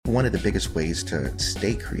One of the biggest ways to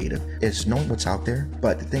stay creative is knowing what's out there.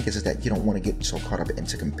 But the thing is that you don't want to get so caught up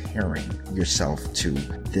into comparing yourself to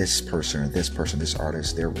this person, this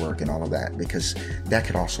artist, their work and all of that, because that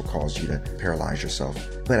could also cause you to paralyze yourself.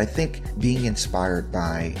 But I think being inspired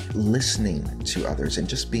by listening to others and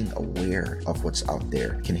just being aware of what's out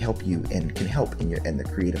there can help you and can help in the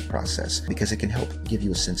creative process, because it can help give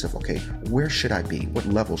you a sense of, okay, where should I be? What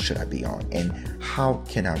level should I be on? And how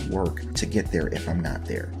can I work to get there if I'm not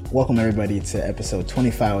there? Welcome everybody to episode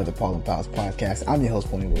 25 of the Paul and Pals podcast. I'm your host,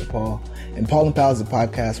 Ponyboy Paul. And Paul and Pals is a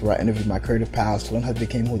podcast where I interview my creative pals to learn how they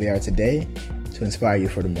became who they are today to inspire you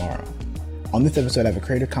for tomorrow. On this episode, I have a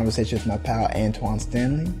creative conversation with my pal Antoine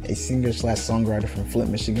Stanley, a singer/songwriter from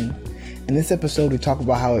Flint, Michigan. In this episode, we talk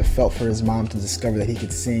about how it felt for his mom to discover that he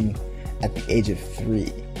could sing at the age of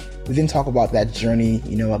 3. We then talk about that journey,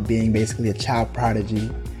 of being basically a child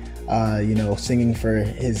prodigy, singing for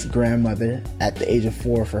his grandmother at the age of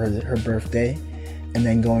 4 for her birthday, and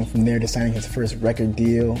then going from there to signing his first record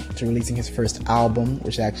deal, to releasing his first album,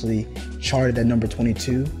 which actually charted at number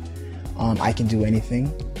 22, I Can Do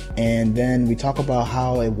Anything. And then we talk about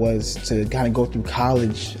how it was to kind of go through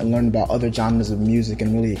college and learn about other genres of music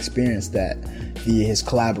and really experience that via his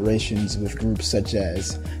collaborations with groups such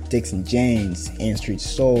as Dixon James, Ann Street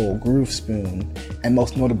Soul, Groove Spoon, and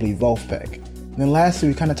most notably Vulfpeck. And then lastly,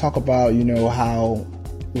 we kind of talk about, how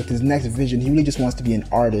with his next vision, he really just wants to be an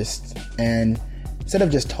artist. And instead of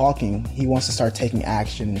just talking, he wants to start taking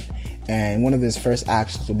action. And one of his first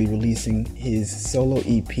actions will be releasing his solo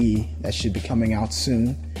EP that should be coming out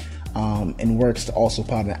soon, and works to also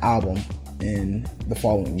put out an album in the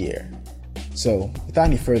following year. So without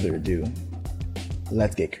any further ado,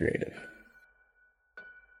 let's get creative.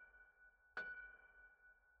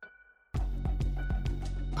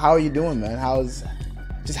 How are you doing, man? How's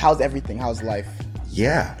everything? How's life?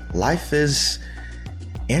 Yeah, life is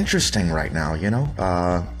interesting right now,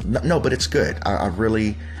 No, but it's good.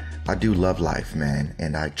 I do love life, man.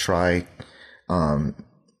 And I try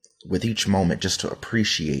with each moment just to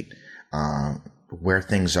appreciate where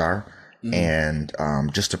things are, and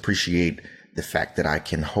just appreciate the fact that I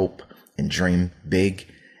can hope and dream big,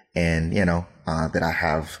 and, that I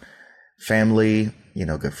have family,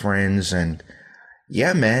 good friends, and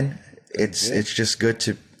yeah, man, it's just good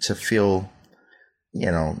to feel,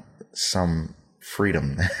 some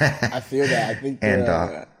freedom. I feel that. I think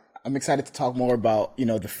I'm excited to talk more about,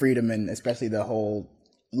 the freedom and especially the whole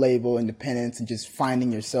label independence and just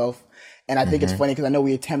finding yourself. And I think it's funny because I know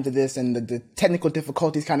we attempted this and the technical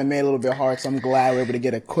difficulties kind of made it a little bit hard. So I'm glad we're able to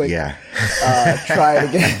get a quick try it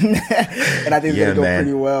again. And I think it's going to go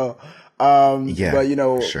pretty well.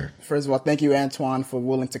 But, sure. First of all, thank you, Antoine, for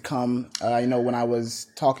willing to come. When I was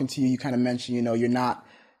talking to you, you kind of mentioned, you're not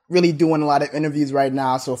really doing a lot of interviews right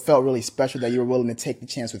now. So it felt really special that you were willing to take the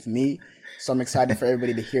chance with me. So I'm excited for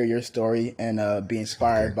everybody to hear your story and be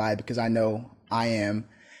inspired by it, because I know I am.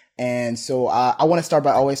 And so I want to start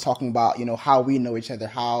by always talking about, how we know each other,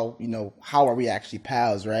 how are we actually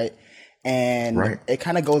pals, right? And it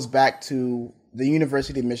kind of goes back to the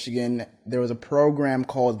University of Michigan. There was a program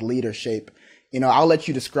called Leadership. I'll let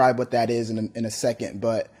you describe what that is in a second,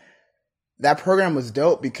 but that program was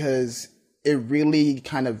dope because it really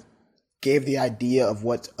kind of gave the idea of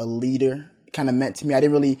what a leader kind of meant to me. I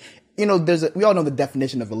didn't really, we all know the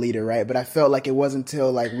definition of a leader, right? But I felt like it wasn't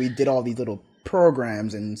until we did all these little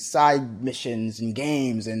programs and side missions and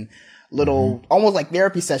games and little almost like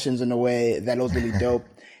therapy sessions in a way that it was really dope.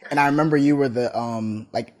 And I remember you were the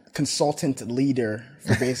consultant leader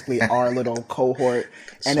for basically our little cohort,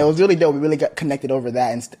 and it was really dope. We really got connected over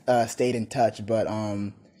that and stayed in touch. But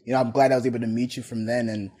I'm glad I was able to meet you from then.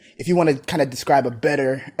 And if you want to kind of describe a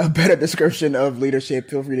better description of Leadership,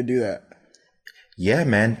 feel free to do that. Yeah,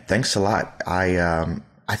 man. Thanks a lot.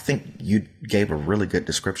 I think you gave a really good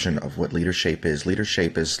description of what Leadership is.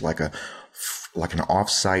 Leadership is like an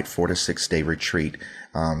off-site 4 to 6 day retreat,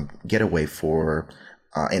 getaway for,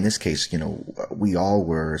 in this case, we all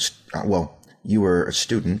were, you were a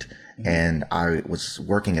student and I was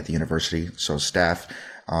working at the university, so staff,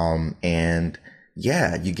 and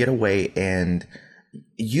yeah, you get away and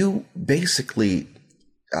you basically,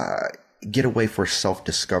 get away for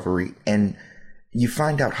self-discovery, and you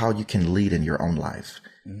find out how you can lead in your own life.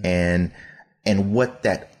 And what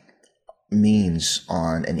that means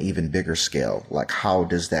on an even bigger scale. Like, how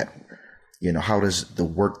does that, how does the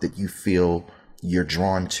work that you feel you're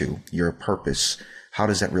drawn to, your purpose, how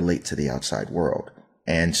does that relate to the outside world?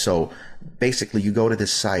 And so basically you go to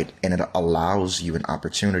this site and it allows you an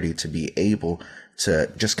opportunity to be able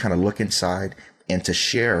to just kind of look inside and to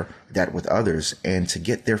share that with others and to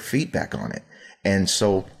get their feedback on it. And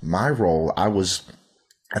so my role, I was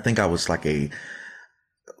I think I was like the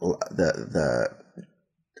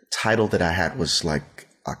title that I had was like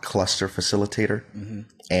a cluster facilitator.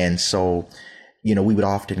 And so, we would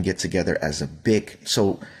often get together as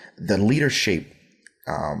so the leadership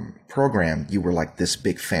program, you were like this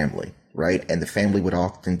big family, right? And the family would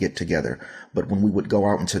often get together. But when we would go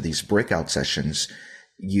out into these breakout sessions,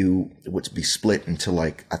 you would be split into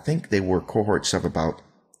like, I think they were cohorts of about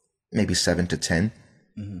maybe 7 to 10.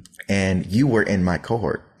 And you were in my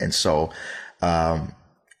cohort. And so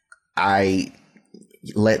I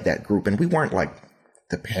led that group, and we weren't like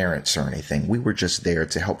the parents or anything. We were just there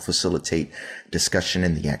to help facilitate discussion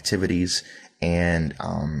in the activities, and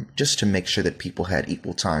just to make sure that people had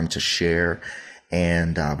equal time to share.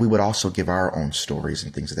 And we would also give our own stories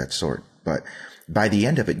and things of that sort. But by the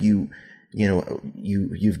end of it, you've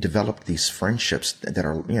developed these friendships that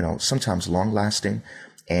are, sometimes long lasting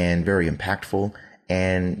and very impactful.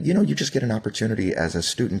 And, you just get an opportunity as a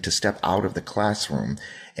student to step out of the classroom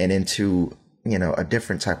and into, a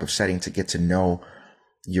different type of setting to get to know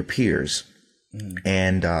your peers.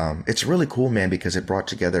 And it's really cool, man, because it brought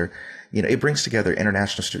together, it brings together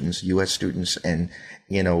international students, U.S. students, and,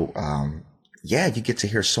 you get to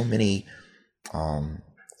hear so many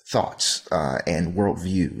thoughts and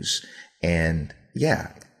worldviews. And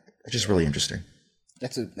yeah, it's just really interesting.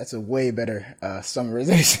 That's a way better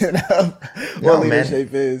summarization of what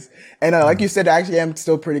leadership is. And like you said, I actually am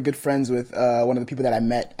still pretty good friends with one of the people that I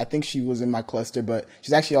met. I think she was in my cluster, but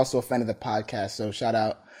she's actually also a fan of the podcast. So shout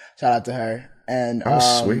out to her. And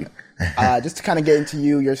sweet. Just to kind of get into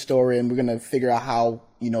your story, and we're gonna figure out how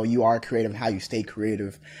you are creative and how you stay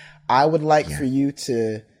creative. I would like for you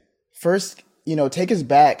to first take us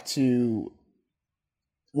back to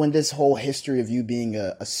when this whole history of you being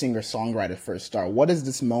a singer-songwriter first started. What is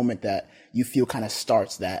this moment that you feel kind of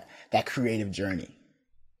starts that creative journey?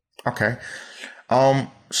 Okay.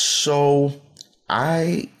 So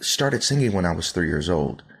I started singing when I was 3 years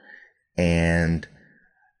old, and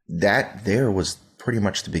that there was pretty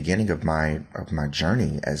much the beginning of my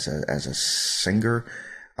journey as a singer.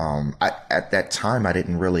 At that time, I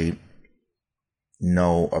didn't really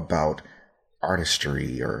know about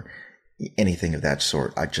artistry or anything of that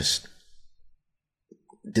sort. I just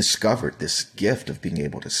discovered this gift of being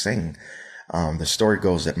able to sing. The story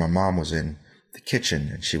goes that my mom was in the kitchen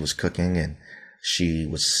and she was cooking, and she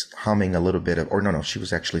was humming a little bit of, she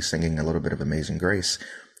was actually singing a little bit of Amazing Grace.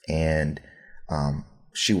 And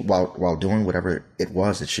she, while doing whatever it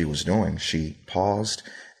was that she was doing, she paused,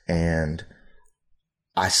 and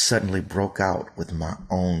I suddenly broke out with my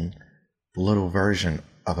own little version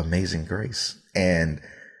of Amazing Grace. And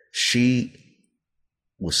she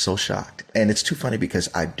was so shocked. And it's too funny because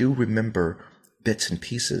I do remember bits and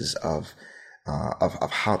pieces of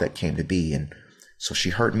how that came to be. And so she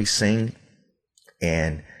heard me sing,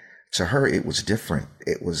 and to her, it was different.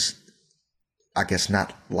 It was, I guess,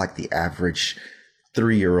 not like the average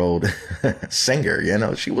 3-year-old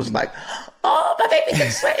singer, she was like, oh, my baby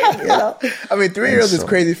can sing, I mean, 3-year-olds is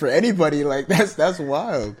crazy for anybody. Like, that's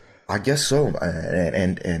wild. I guess so.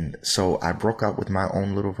 And so I broke out with my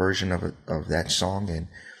own little version of that song, and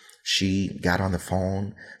she got on the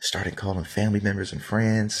phone, started calling family members and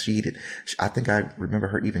friends. I think I remember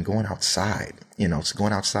her even going outside,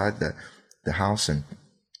 going outside the house, and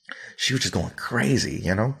she was just going crazy,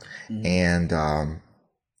 Mm-hmm. And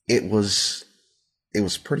it was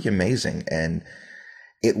pretty amazing. And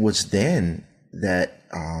it was then that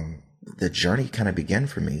the journey kind of began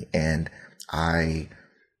for me. And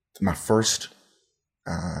my first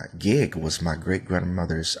gig was my great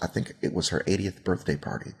grandmother's, I think it was her 80th birthday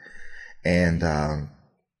party. And I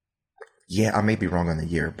may be wrong on the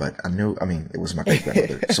year, but it was my great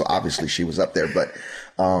grandmother. So obviously she was up there, but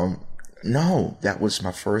no, that was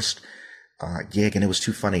my first gig. And it was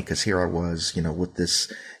too funny because here I was, with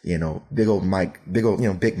this, big old mic,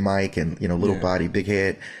 big mic, and, little body, big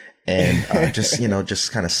head, and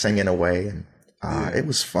just kind of singing away. And it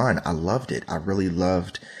was fun. I loved it. I really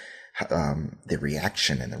loved the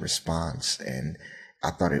reaction and the response. And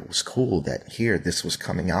I thought it was cool that this was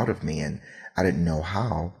coming out of me, and I didn't know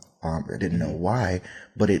how, I didn't know why,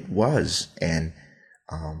 but it was. And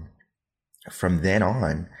from then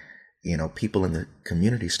on, people in the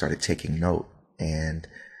community started taking note, and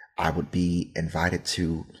I would be invited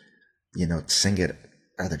to, sing at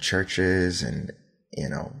other churches and,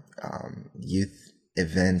 youth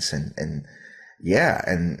events, and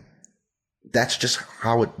that's just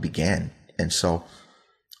how it began. And so,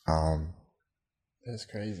 that's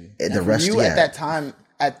crazy. The rest, at that time,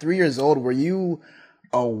 at 3 years old, were you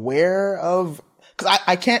aware of, because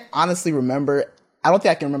I can't honestly remember, I don't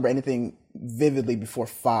think I can remember anything vividly before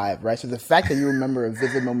 5, right? So the fact that you remember a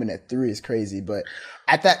vivid moment at 3 is crazy. But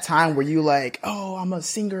at that time, were you like, oh, I'm a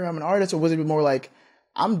singer, I'm an artist? Or was it more like,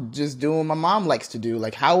 I'm just doing what my mom likes to do?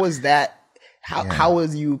 Like, how was that? How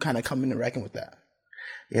was you kind of coming to reckon with that?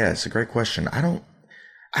 Yeah, it's a great question. I don't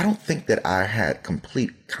think that I had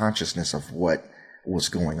complete consciousness of what was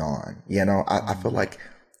going on. I feel like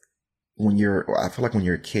when you're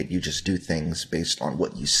a kid, you just do things based on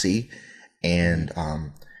what you see and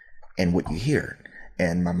what you hear.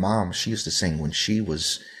 And my mom, she used to sing when she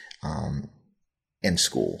was in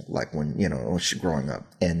school, like when she growing up,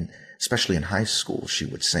 and especially in high school, she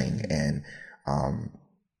would sing. And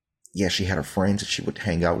she had her friends that she would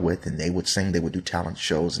hang out with, and they would sing. They would do talent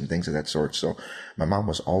shows and things of that sort. So my mom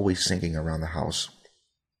was always singing around the house.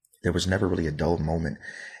 There was never really a dull moment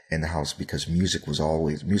in the house because music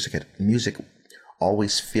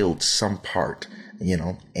always filled some part,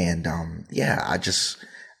 and I just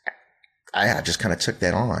kind of took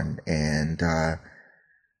that on, and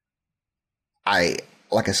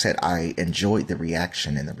like I said, I enjoyed the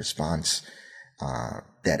reaction and the response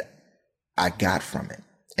that I got from it,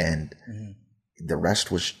 and the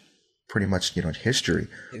rest was pretty much history.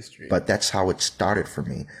 But that's how it started for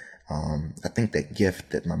me. I think that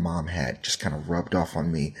gift that my mom had just kind of rubbed off on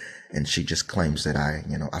me, and she just claims that I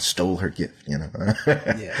stole her gift, Yeah,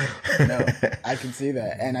 no, I can see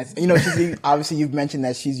that. And she's, obviously you've mentioned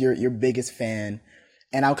that she's your biggest fan.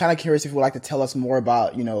 And I'm kind of curious if you would like to tell us more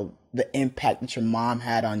about, the impact that your mom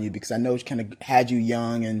had on you, because I know she kind of had you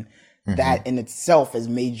young, and that in itself has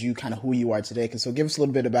made you kind of who you are today. So give us a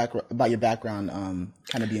little bit about your background,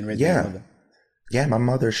 kind of being raised by your mother. Yeah, my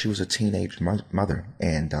mother, she was a teenage mother.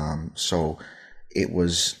 And so it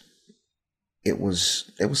was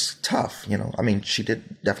tough, I mean, she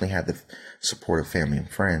did definitely have the support of family and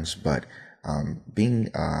friends, but being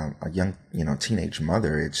a young, teenage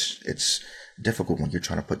mother, it's difficult when you're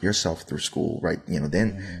trying to put yourself through school, right?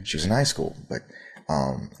 Then she was in high school, but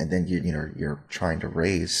and then you're trying to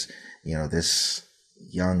raise, this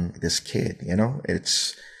kid,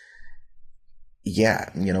 it's,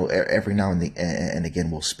 every now and again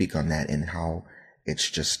we'll speak on that and how it's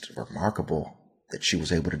just remarkable that she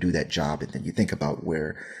was able to do that job. And then you think about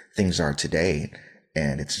where things are today,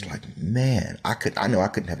 and it's like, man, I know I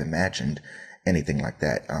couldn't have imagined anything like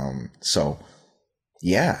that.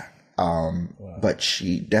 But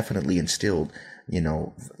she definitely instilled,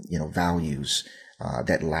 values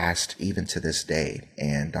that last even to this day.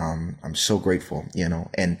 And I'm so grateful,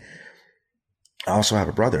 and I also have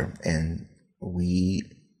a brother, and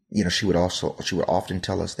she would often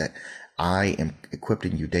tell us that I am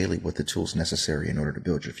equipping you daily with the tools necessary in order to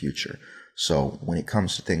build your future. So when it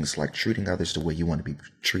comes to things like treating others the way you want to be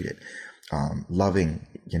treated, loving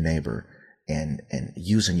your neighbor, and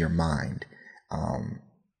using your mind,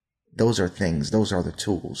 those are the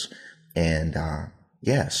tools. And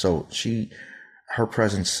so her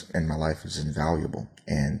presence in my life is invaluable.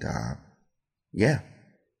 And I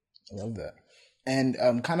love that.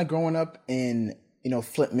 And kind of growing up in,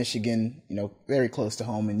 Flint, Michigan, very close to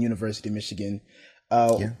home, in University, Michigan,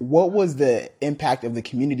 what was the impact of the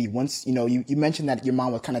community once, you mentioned that your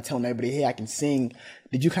mom was kind of telling everybody, hey, I can sing.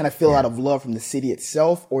 Did you kind of feel out of love from the city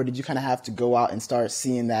itself, or did you kind of have to go out and start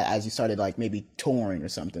seeing that as you started, like, maybe touring or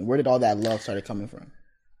something? Where did all that love started coming from?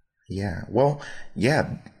 Yeah. Well,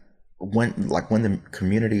 yeah. When the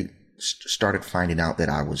community started finding out that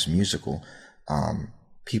I was musical,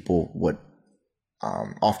 people would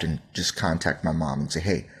often just contact my mom and say,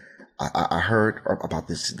 hey, I heard about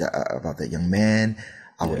about that young man.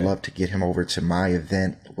 I would love to get him over to my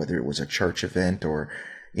event, whether it was a church event or,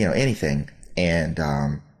 anything. And,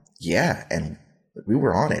 and we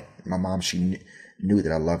were on it. My mom, she knew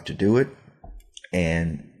that I loved to do it.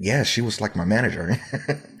 And she was like my manager.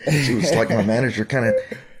 She was like my manager, kind of,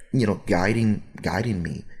 guiding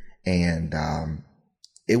me. And,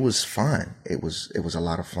 it was fun. It was a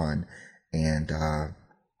lot of fun. And,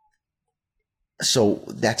 so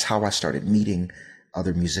that's how I started meeting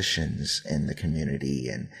other musicians in the community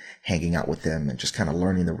and hanging out with them and just kind of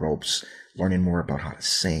learning the ropes, learning more about how to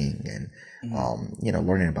sing and,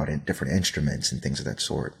 learning about different instruments and things of that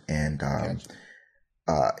sort. And,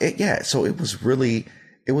 so it was really,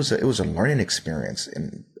 it was a learning experience,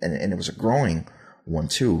 and it was a growing one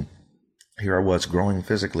too. Here I was growing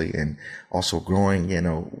physically and also growing,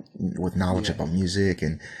 with knowledge about music,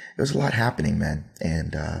 and it was a lot happening, man.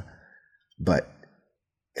 And,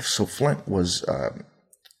 so Flint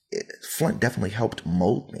definitely helped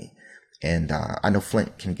mold me. And, I know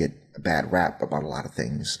Flint can get a bad rap about a lot of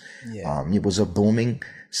things. It was a booming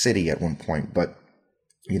city at one point, but,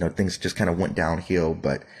 things just kind of went downhill.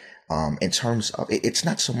 But, in terms of, it's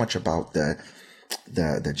not so much about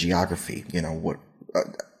the geography, you know, what,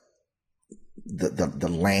 the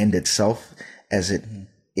land itself as it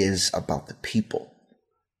is about the people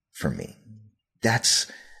for me. That's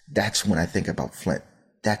when I think about Flint.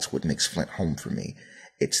 That's what makes Flint home for me.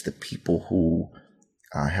 It's the people who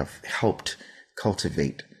have helped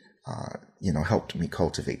cultivate, helped me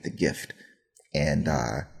cultivate the gift. And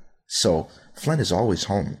so Flint is always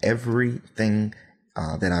home. Everything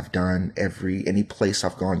that I've done, any place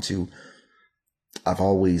I've gone to, I've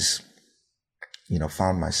always,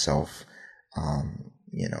 found myself,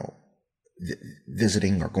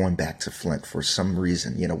 visiting or going back to Flint for some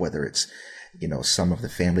reason, whether it's, some of the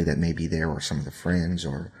family that may be there or some of the friends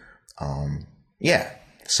or,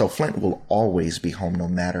 So Flint will always be home no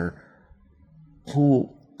matter who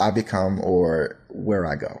I become or where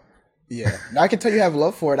I go. Yeah. Now I can tell you have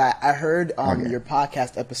love for it. I heard your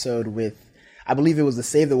podcast episode with, I believe it was the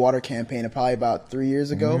Save the Water campaign, probably about 3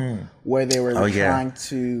 years ago, where they were trying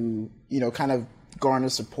to, kind of garner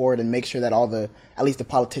support and make sure that at least the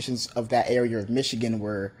politicians of that area of Michigan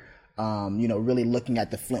were, really looking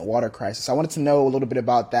at the Flint water crisis. I wanted to know a little bit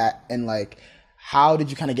about that and how did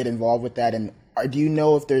you kind of get involved with that? And do you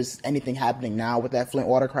know if there's anything happening now with that Flint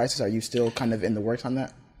water crisis? Are you still kind of in the works on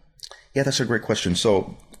that? Yeah, that's a great question.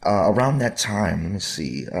 So around that time, let me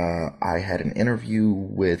see, I had an interview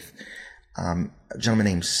with a gentleman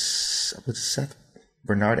named Seth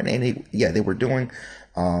Bernard, and they were doing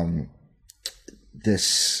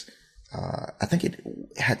this. I think it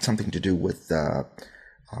had something to do with a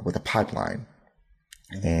pipeline,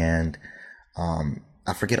 and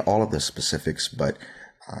I forget all of the specifics, but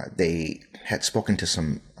they had spoken to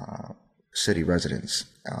some city residents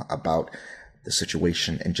about the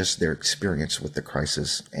situation and just their experience with the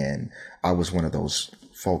crisis, and I was one of those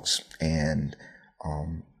folks, and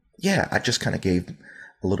I just kind of gave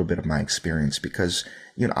a little bit of my experience because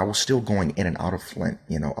I was still going in and out of Flint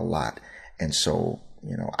a lot, and so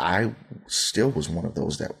I still was one of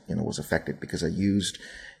those that was affected because I used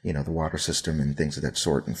the water system and things of that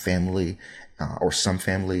sort, and family or some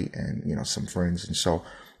family and some friends, and so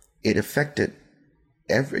it affected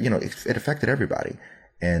it affected everybody,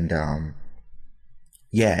 and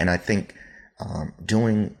and I think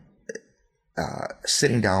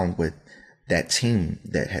sitting down with that team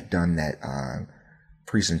that had done that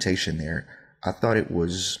presentation there, I thought it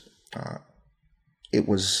was a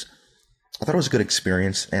good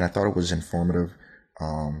experience, and I thought it was informative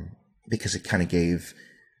because it kind of gave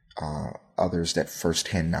others that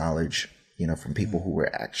firsthand knowledge, from people who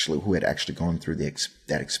had actually gone through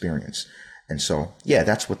that experience, and so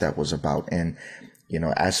that's what that was about. And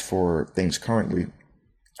as for things currently,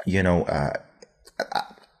 I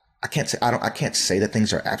can't say that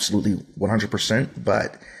things are absolutely 100%,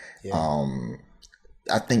 but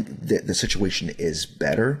I think that the situation is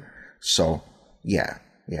better. So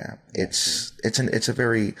it's a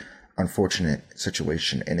very unfortunate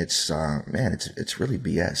situation, and it's really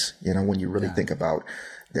BS. When you really think about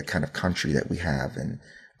the kind of country that we have, and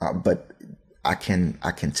but I can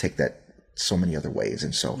take that so many other ways,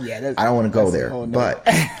 and so I don't want to go there, but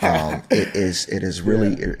it is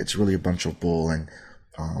really it's really a bunch of bull, and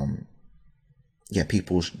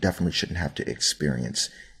people definitely shouldn't have to experience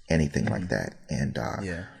anything like that, and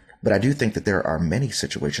but I do think that there are many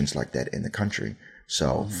situations like that in the country.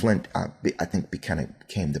 So Flint, I think, kind of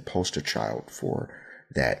became the poster child for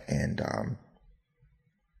that, and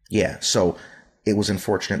so it was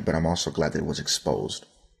unfortunate, but I'm also glad that it was exposed.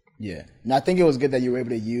 Yeah, and I think it was good that you were able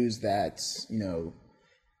to use that, the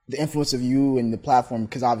influence of you and the platform,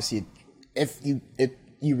 because obviously, if you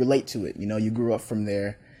relate to it, you grew up from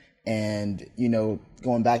there, and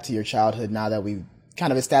going back to your childhood. Now that we've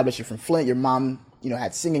kind of established you're from Flint, your mom,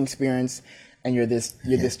 had singing experience, and you're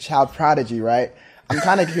this child prodigy, right? I'm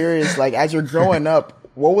kind of curious, as you're growing up,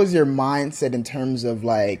 what was your mindset in terms of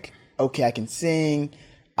okay, I can sing,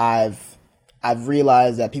 I've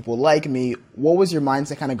realized that people like me. What was your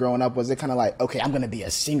mindset kind of growing up? Was it kind of okay, I'm going to be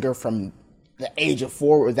a singer from the age of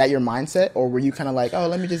 4? Was that your mindset? Or were you kind of oh,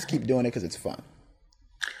 let me just keep doing it because it's fun?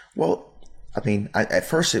 Well, I mean, at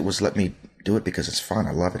first it was let me do it because it's fun.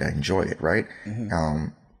 I love it. I enjoy it. Right.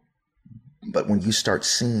 But when you start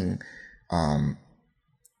seeing,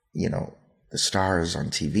 the stars on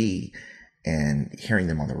TV and hearing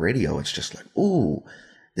them on the radio, it's just ooh,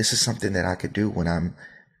 this is something that I could do when I'm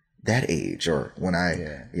that age, or when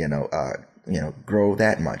I, grow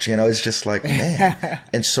that much, it's just man.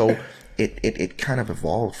 And so it kind of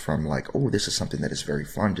evolved from oh, this is something that is very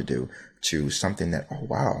fun to do, to something that, oh,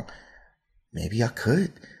 wow, maybe I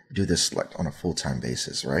could do this on a full-time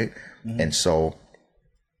basis. Right. And so,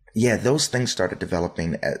 yeah, those things started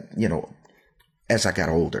developing, as I got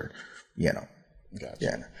older, Gotcha.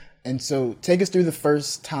 Yeah. And so take us through the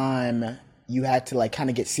first time you had to like kind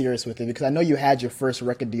of get serious with it, because I know you had your first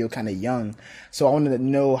record deal kind of young. So I wanted to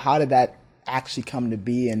know, how did that actually come to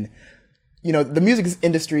be? And, the music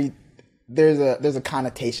industry, there's a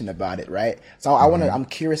connotation about it, right? So I'm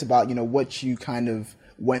curious about, what you kind of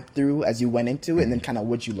went through as you went into it, and then kind of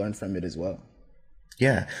what you learned from it as well.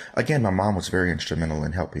 Yeah. Again, my mom was very instrumental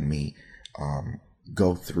in helping me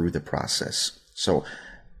go through the process. So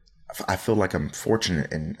I feel like I'm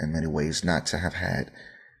fortunate in many ways not to have had,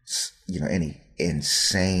 any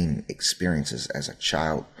insane experiences as a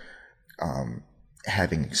child,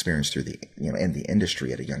 having experienced through in the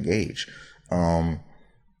industry at a young age.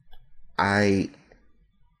 I've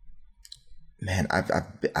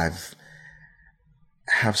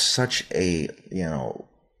have such a, a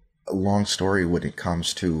long story when it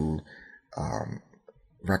comes to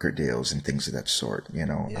record deals and things of that sort.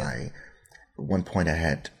 At one point I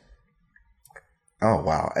had,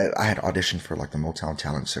 I had auditioned for like the Motown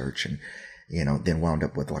Talent Search, and then wound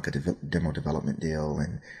up with like a demo development deal,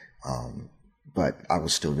 and but I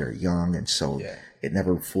was still very young, and so it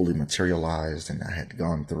never fully materialized, and I had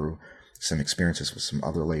gone through some experiences with some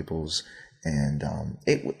other labels, and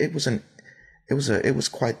it was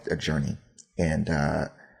quite a journey, and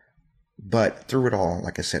but through it all,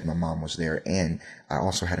 like I said, my mom was there, and I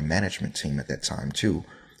also had a management team at that time too,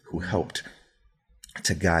 who helped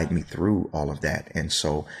to guide me through all of that. And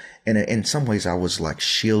so in some ways I was like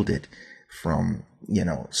shielded from,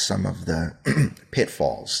 some of the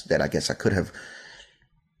pitfalls that I guess I could have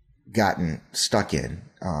gotten stuck in.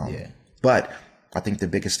 But I think the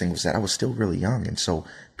biggest thing was that I was still really young. And so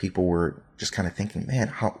people were just kind of thinking,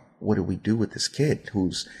 man, what do we do with this kid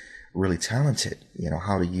who's really talented?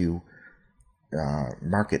 How do you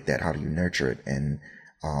market that? How do you nurture it? And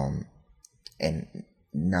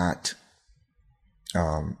not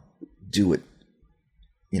do it,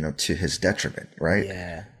 to his detriment, right?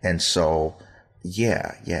 Yeah. And so,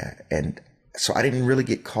 and so I didn't really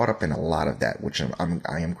get caught up in a lot of that, which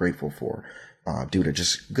I am grateful for, due to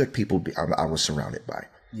just good people I was surrounded by.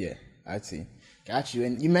 Yeah, I see. Got you.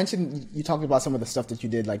 And you talked about some of the stuff that you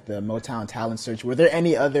did, like the Motown Talent Search. Were there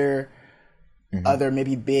any other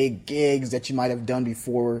maybe big gigs that you might have done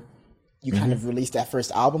before you kind of released that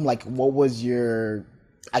first album? Like, what was your,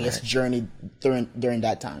 I guess, journey during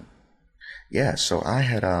that time? Yeah, so I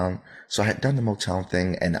had done the Motown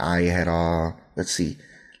thing, and I had I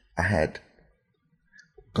had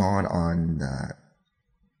gone on the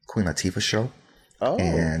Queen Latifah show. Oh.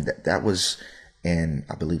 And that was in,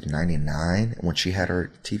 I believe, 99 when she had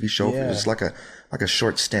her TV show. Yeah. It was like a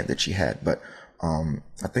short stint that she had, but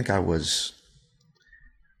I think I was,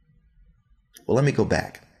 well, let me go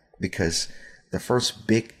back, because the first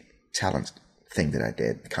big talent thing that I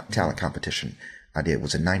did, talent competition I did,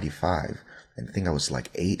 was in 95. And I think I was like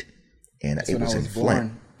 8, and it was in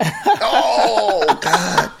Flint. Oh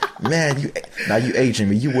God, man! You aging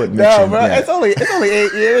me. You wouldn't mention bro, that. It's only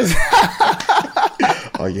 8 years.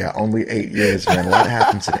 Oh yeah, only 8 years, man. A lot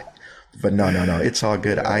happened today, but no. It's all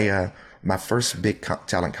good. My first big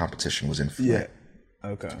talent competition was in Flint. Yeah.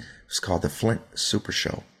 Okay. It's called the Flint Super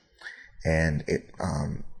Show, and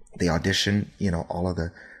they auditioned, all of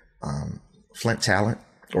the Flint talent,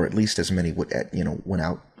 or at least as many went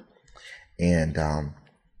out, and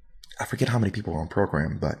I forget how many people were on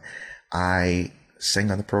program, but I sang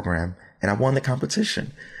on the program and I won the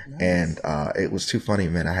competition. Nice. And it was too funny,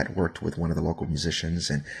 man. I had worked with one of the local musicians,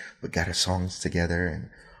 and we got our songs together,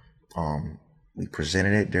 and we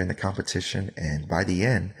presented it during the competition. And by the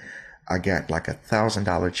end, I got like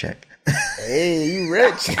 $1,000 check. Hey, you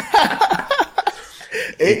rich.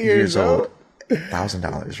 8 years old.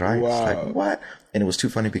 $1,000, right? Wow. It's like, what? And it was too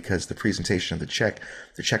funny because the presentation of the check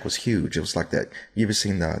was huge. It was like that. You ever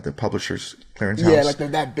seen the publisher's clearinghouse? Yeah, like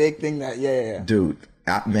that big thing that, yeah. Dude,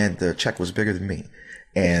 man, the check was bigger than me.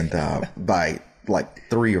 And by like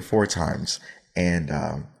 3 or 4 times. And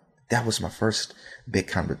that was my first big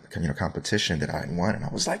competition that I won. And I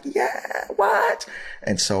was like, yeah, what?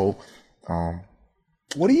 And so...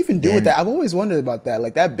 what do you even do with that? I've always wondered about that.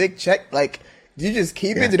 Like that big check, like... Do you just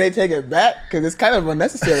keep it? Do they take it back? Because it's kind of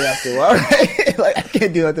unnecessary after a while, right? Like, I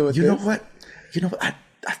can't do nothing with this. You know what?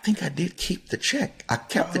 I think I did keep the check. I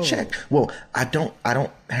kept the check. Well, I don't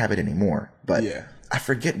have it anymore, but I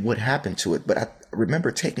forget what happened to it, but I remember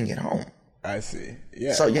taking it home. I see.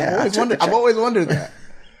 Yeah. So yeah, I've always wondered that.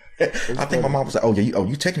 I think my mom was like, "Oh yeah,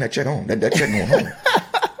 you taking that check home? That check going home?"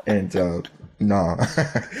 And no,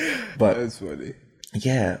 but that's funny.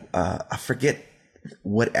 Yeah, I forget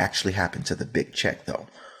what actually happened to the big check though.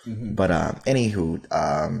 But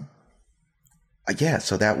anywho, yeah.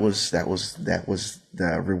 So that was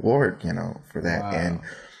the reward, for that. Wow.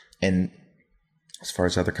 And as far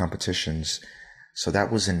as other competitions, so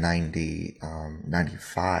that was in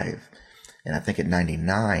 95. And I think in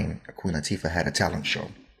 99, Queen Latifah had a talent show.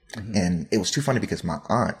 And it was too funny because my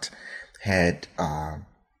aunt had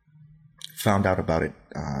found out about it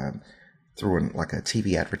through like a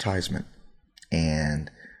TV advertisement. And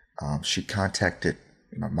she contacted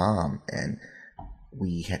my mom, and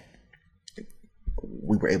we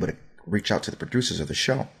were able to reach out to the producers of the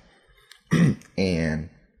show. And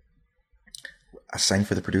I sang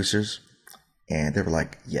for the producers, and they were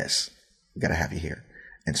like, yes, we got to have you here.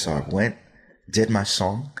 And so I went, did my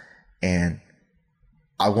song, and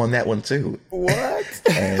I won that one too. What?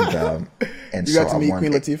 and you so got to meet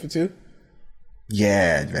Queen Latifah too?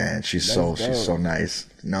 Yeah, man, she's so nice.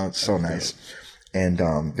 No, it's so nice, and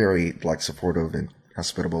very like supportive and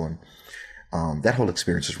hospitable, and that whole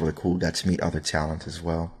experience was really cool. Got to meet other talent as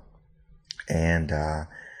well, and I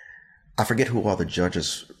forget who all the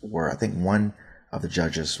judges were. I think one of the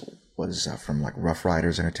judges was from like Rough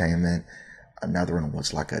Riders Entertainment. Another one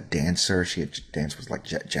was like a dancer. She had danced with like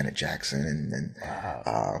Janet Jackson, and then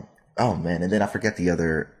oh man, and then I forget the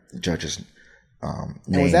other judges. And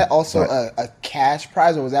was that also a cash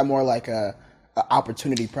prize, or was that more like a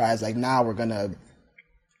opportunity prize? Like, now we're gonna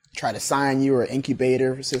try to sign you, or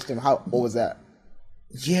incubator system? What was that?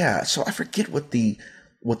 Yeah, so I forget what the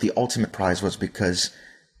ultimate prize was, because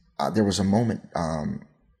there was a moment I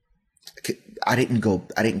didn't go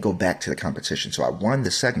back to the competition, so I won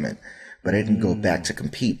the segment, but I didn't go back to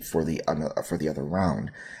compete for the other round,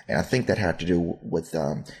 and I think that had to do with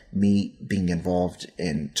me being involved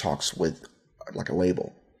in talks with like a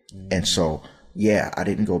label, and so yeah, I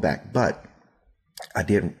didn't go back, but I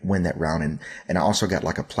did win that round, and I also got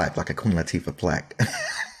like a plaque, like a Queen Latifah plaque.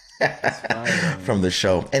 From the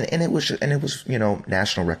show, and it was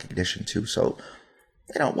national recognition too, so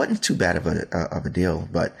it wasn't too bad of a deal,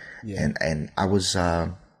 but and I was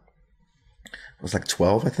like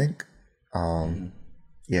 12, I think.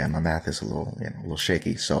 Yeah, my math is a little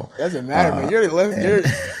shaky, so doesn't matter, man.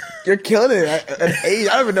 You're killing it at an age.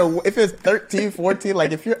 I don't even know if it's 13, 14.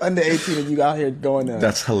 Like, if you're under 18 and you out here going to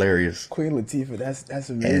that's hilarious. Queen Latifah,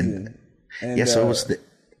 that's amazing. And yeah, so it was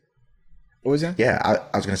what was that? Yeah,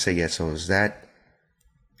 I was gonna say, yeah, so it was that,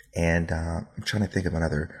 and I'm trying to think of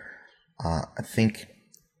another. I think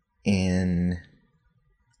in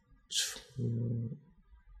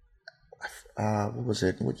what was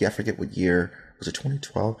it? I forget what year. Was it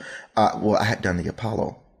 2012? Well, I had done the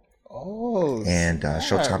Apollo. Oh, and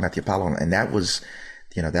Showtime at the Apollo, and that was,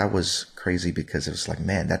 that was crazy, because it was like,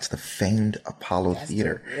 man, that's the famed Apollo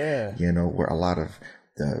Theater, where a lot of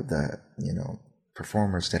the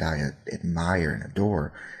performers that I admire and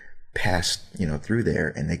adore passed, through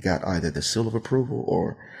there, and they got either the seal of approval,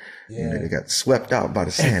 or they got swept out by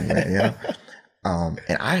the Sandman,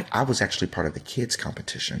 and I was actually part of the kids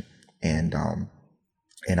competition, and I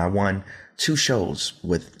won 2 shows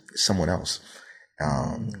with someone else.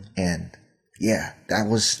 And yeah, I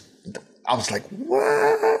was like,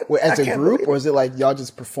 what? Wait, as a group, or is it like y'all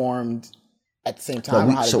just performed at the same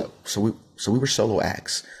time? So we were solo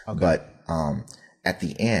acts, but at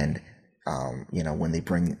the end, when they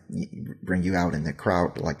bring you out in the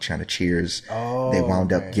crowd, like chant cheers, they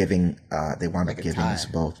wound up giving us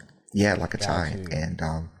both, like a tie,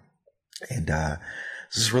 and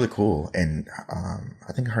this is really cool. And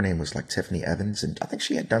I think her name was like Tiffany Evans, and I think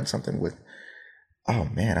she had done something with, oh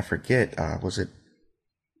man, I forget, was it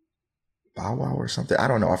Bow Wow or something? I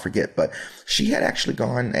don't know, I forget, but she had actually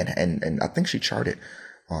gone and I think she charted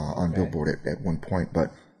on Billboard at one point,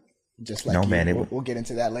 but just like we'll get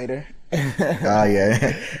into that later.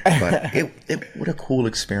 Yeah, but it what a cool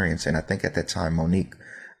experience. And I think at that time Monique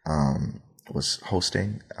was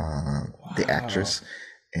hosting, the actress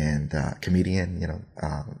and comedian,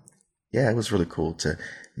 yeah, it was really cool to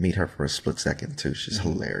meet her for a split second too. She's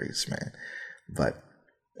hilarious, man. But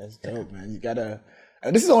that's dope, man. You gotta.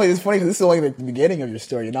 It's funny because this is only the beginning of your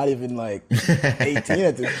story. You're not even like 18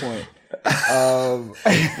 at this point.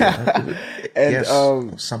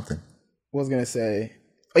 Something. What was I gonna say?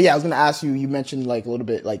 Oh yeah, I was gonna ask you. You mentioned like a little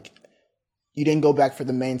bit like you didn't go back for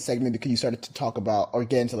the main segment because you started to talk about or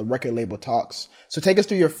get into the record label talks. So take us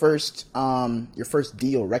through your first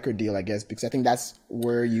record deal, I guess, because I think that's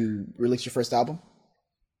where you released your first album.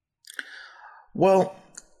 Well,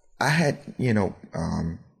 I had,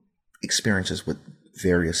 experiences with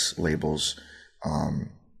various labels,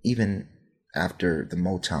 even after the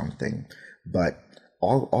Motown thing. But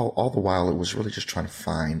all the while, it was really just trying to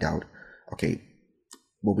find out, okay,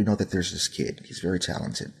 well, we know that there's this kid. He's very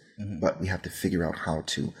talented, but we have to figure out how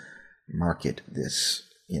to market this,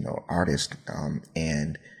 artist.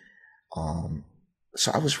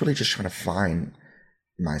 So I was really just trying to find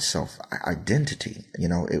myself identity.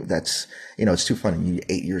 It's too funny. You're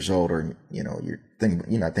 8 years old, or you're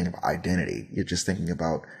not thinking about identity. You're just thinking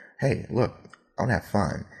about, hey, look, I want to have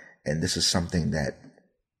fun, and this is something that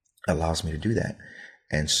allows me to do that.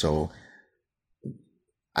 And so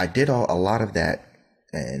I did a lot of that,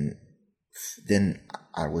 and then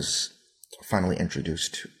I was finally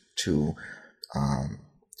introduced to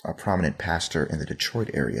a prominent pastor in the Detroit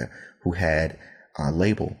area who had a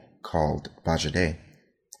label called Bajade,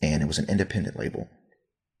 and it was an independent label.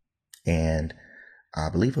 And I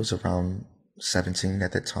believe I was around 17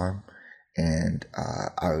 at that time, and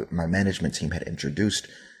my management team had introduced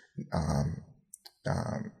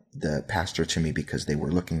the pastor to me because they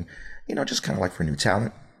were looking, just kind of like for new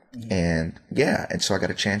talent. And so I got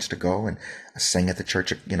a chance to go, and I sang at the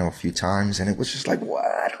church, a few times, and it was just like,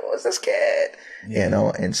 what? Who is this kid?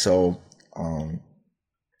 And so,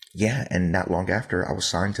 and not long after, I was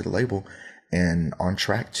signed to the label and on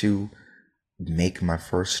track to make my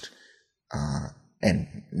first,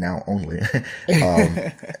 and now only,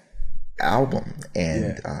 album.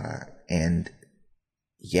 And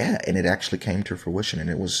it actually came to fruition, and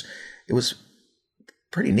it was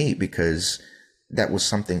pretty neat because that was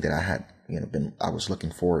something that I had, I was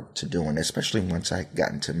looking forward to doing, especially once I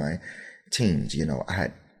got into my teens. I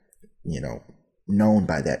had, known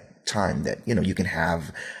by that time that, you can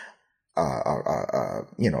have, a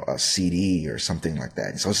CD or something like that.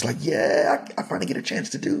 And so it's like, I finally get a chance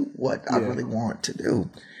to do what I really want to do.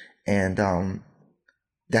 And,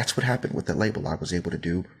 that's what happened with the label. I was able to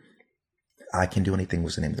do I Can Do Anything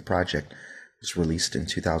was the name of the project. It was released in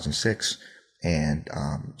 2006. And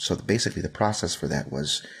so basically the process for that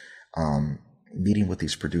was meeting with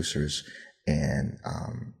these producers and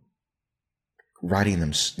writing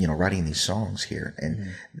these songs here.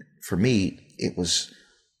 And for me, it was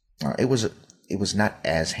not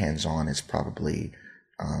as hands-on as probably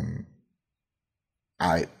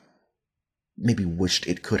I maybe wished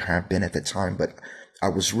it could have been at the time, but I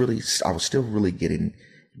was still really getting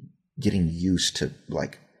used to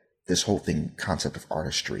like this whole concept of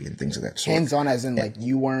artistry and things of that sort. Hands on, as in like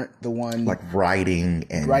you weren't the one like writing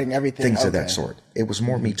everything, things of that sort. It was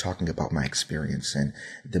more me talking about my experience and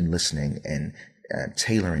them listening and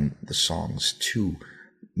tailoring the songs to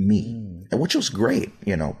me, and which was great,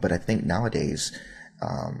 But I think nowadays,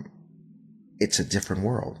 it's a different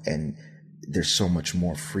world, and there's so much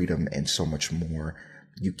more freedom and so much more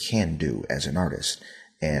you can do as an artist.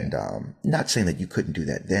 And not saying that you couldn't do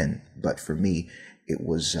that then, but for me, it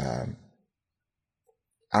was,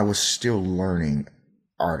 I was still learning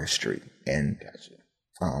artistry and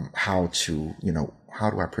how to, how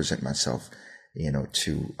do I present myself,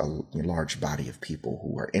 to a large body of people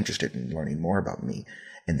who are interested in learning more about me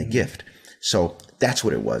and the gift. So that's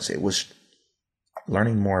what it was. It was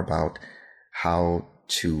learning more about how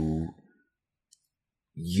to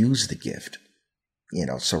use the gift,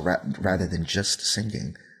 so rather than just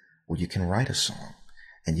singing, well, you can write a song.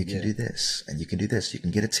 And you can do this, and you can do this. You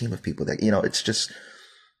can get a team of people that,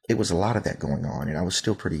 it was a lot of that going on, and I was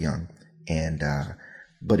still pretty young, and,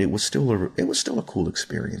 but it was still a cool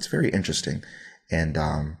experience, very interesting. And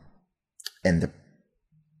the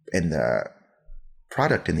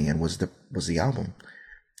product in the end was the album,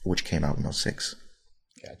 which came out in 2006.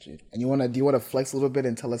 Got you. And do you want to flex a little bit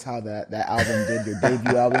and tell us how that album did, your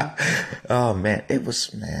debut album? Oh man,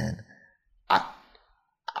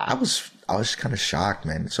 I was kind of shocked,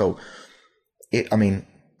 man. So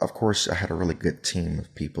of course I had a really good team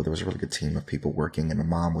of people. There was a really good team of people working, and my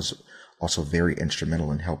mom was also very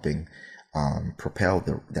instrumental in helping propel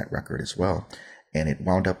that record as well. And it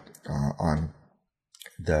wound up on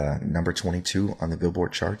the number 22 on the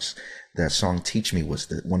Billboard charts. The song "Teach Me" was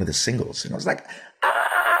one of the singles, and I was like,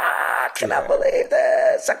 I cannot believe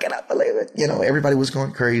this. I cannot believe it. Everybody was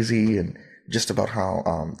going crazy, and just about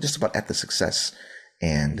at the success.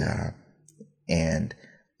 And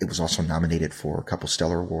it was also nominated for a couple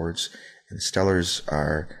Stellar Awards, and the Stellars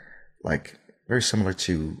are like very similar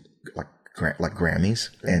to like Grammys.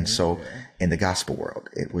 And so in the gospel world,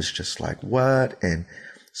 it was just like, what? And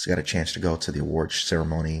so got a chance to go to the awards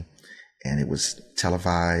ceremony, and it was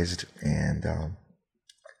televised. And,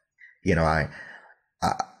 I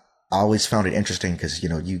always found it interesting because,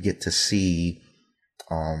 you get to see,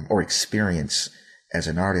 or experience as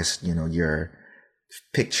an artist, your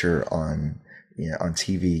picture on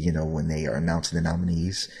TV, when they are announcing the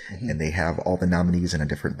nominees, and they have all the nominees in a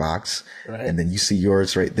different box, and then you see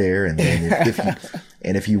yours right there. And then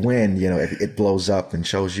And if you win, if it blows up and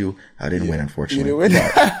shows you, I didn't win, unfortunately. You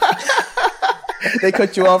didn't win. They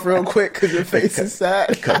cut you off real quick because your face is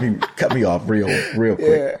sad. Cut me off real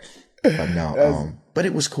quick. But no, but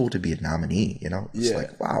it was cool to be a nominee. It's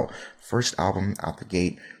like, wow, first album out the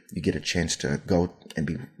gate, you get a chance to go and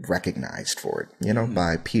be recognized for it,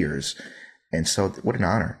 by peers, and so what an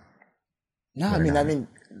honor. No, I mean,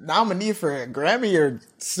 nominee for a Grammy or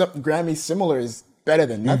Grammy similar is better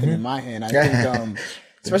than nothing in my hand. I think,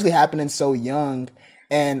 especially happening so young.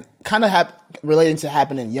 And kind of relating to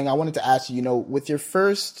happening young, I wanted to ask you, with your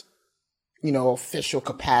first, official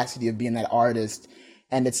capacity of being that artist,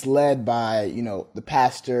 and it's led by, the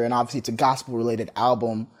pastor, and obviously it's a gospel related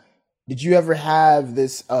album. Did you ever have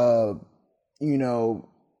this, I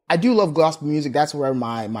do love gospel music. That's where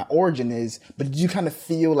my origin is. But did you kind of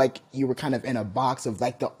feel like you were kind of in a box of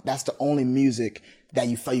like that's the only music that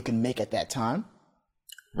you felt you can make at that time?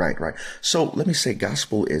 Right. So let me say,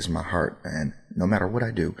 gospel is my heart, and no matter what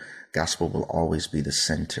I do, gospel will always be the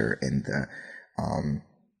center and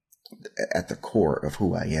at the core of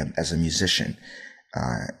who I am as a musician.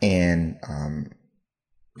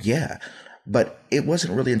 But it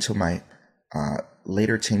wasn't really until my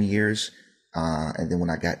later 10 years, and then when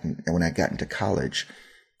I got into college,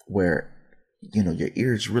 where your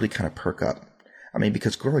ears really kind of perk up. I mean,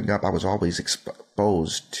 because growing up, I was always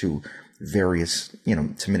exposed to various,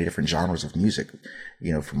 to many different genres of music,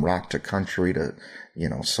 from rock to country to,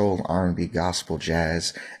 soul, R&B, gospel,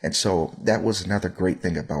 jazz. And so that was another great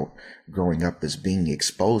thing about growing up, is being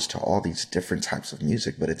exposed to all these different types of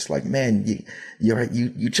music. But it's like, man,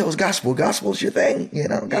 you chose gospel. Gospel's your thing,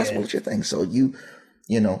 gospel's your thing. So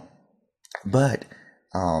but,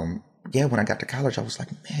 when I got to college, I was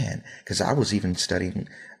like, man, cause I was even studying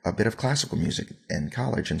a bit of classical music in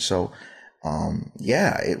college. And so,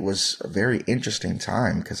 it was a very interesting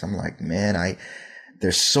time, because I'm like, man,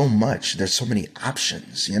 there's so many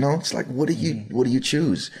options, it's like, what do you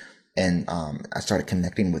choose? And, I started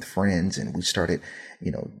connecting with friends, and we started,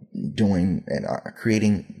 doing and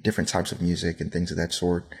creating different types of music and things of that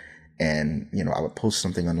sort. And, I would post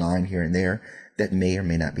something online here and there that may or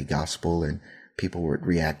may not be gospel, and people would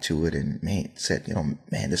react to it and said,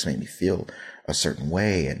 this made me feel a certain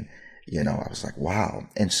way. And, I was like, wow.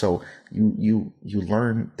 And so you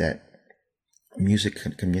learn that music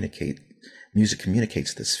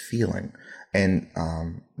communicates this feeling. And,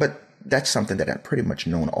 but that's something that I've pretty much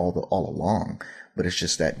known all along. But it's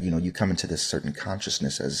just that, you come into this certain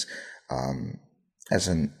consciousness as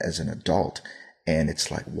an adult, and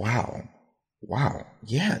it's like, wow.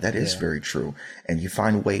 Yeah, that is very true. And you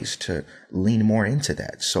find ways to lean more into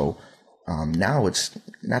that. So, now it's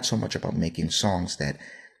not so much about making songs that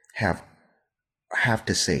have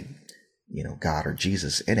to say, God or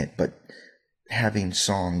Jesus in it, but having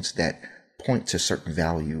songs that point to certain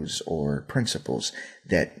values or principles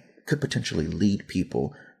that could potentially lead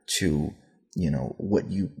people to,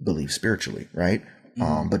 what you believe spiritually, right?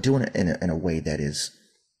 But doing it in a way that is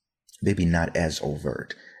maybe not as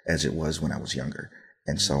overt as it was when I was younger.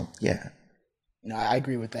 And so, yeah. No, I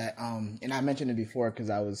agree with that. And I mentioned it before because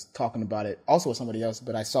I was talking about it also with somebody else,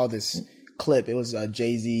 but I saw this clip. It was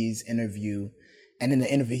Jay-Z's interview. And in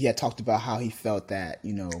the interview, he had talked about how he felt that,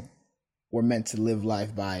 we're meant to live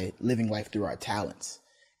life by living life through our talents.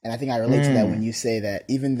 And I think I relate to that when you say that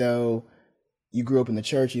even though you grew up in the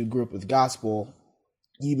church, you grew up with gospel,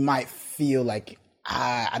 you might feel like,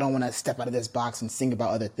 I don't want to step out of this box and sing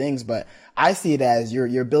about other things. But I see it as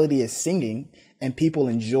your ability is singing, and people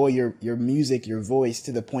enjoy your music, your voice,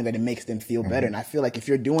 to the point that it makes them feel better. And I feel like if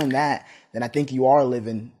you're doing that, then I think you are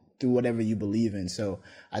living through whatever you believe in. So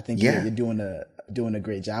I think you're doing a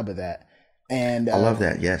great job of that. And I love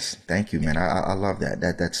that. Yes. Thank you, man. I love that.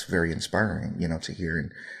 That's very inspiring, to hear.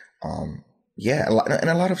 And,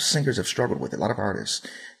 a lot of singers have struggled with it. A lot of artists,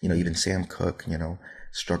 even Sam Cooke,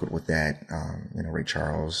 struggled with that. Ray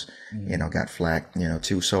Charles, got flack,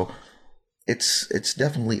 too. So it's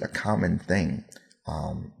definitely a common thing.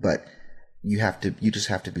 But you just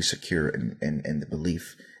have to be secure in the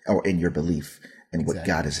belief, or in your belief in what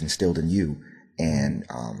God has instilled in you, and,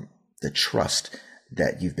 the trust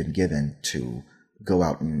that you've been given to go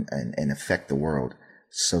out and affect the world,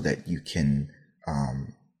 so that you can, I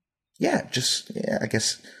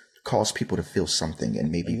guess, cause people to feel something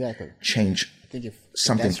and maybe change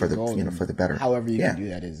something for the better. However you can do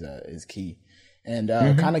that is key. And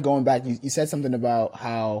kind of going back, you said something about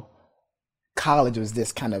how college was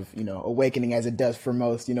this kind of, awakening, as it does for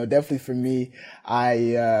most. Definitely for me,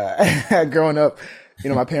 I growing up,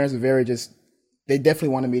 my parents were very just they definitely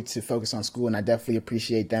wanted me to focus on school, and I definitely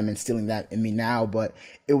appreciate them instilling that in me now. But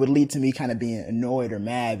it would lead to me kind of being annoyed or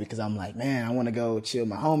mad because I'm like, man, I want to go chill with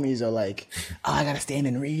my homies, or like, oh, I gotta stand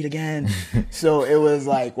and read again. So it was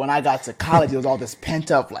like when I got to college, it was all this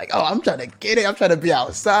pent up, like, oh, I'm trying to get it, I'm trying to be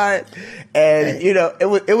outside, and you know,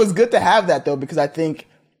 it was good to have that though, because I think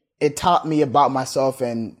it taught me about myself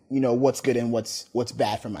and, you know, what's good and what's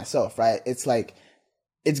bad for myself, right? It's like,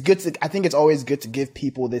 it's good to, I think it's always good to give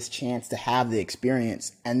people this chance to have the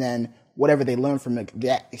experience, and then whatever they learn from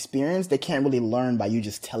that experience, they can't really learn by you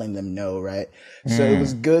just telling them no, right? So it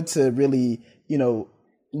was good to really, you know,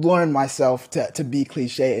 learn myself to be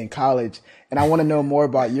cliche in college. And I want to know more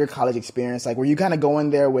about your college experience. Like, were you kind of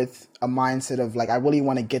going there with a mindset of like, I really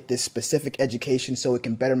want to get this specific education so it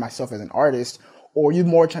can better myself as an artist? Or were you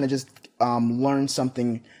more trying to just learn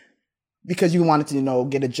something because you wanted to, you know,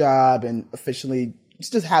 get a job and officially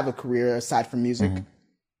just have a career aside from music?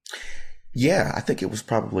 Yeah, I think it was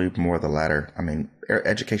probably more the latter. I mean,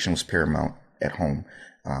 education was paramount at home.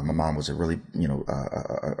 My mom was a really, you know,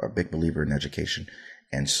 a big believer in education.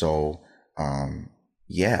 And so,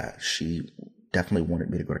 yeah, she definitely wanted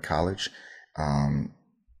me to go to college.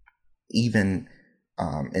 Even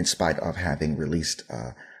in spite of having released,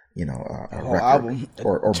 you know, a record album,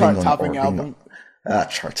 or chart-topping album.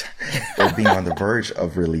 Or being on the verge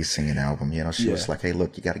of releasing an album. You know, she was like, hey,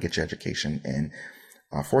 look, you got to get your education. And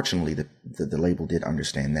fortunately, the label did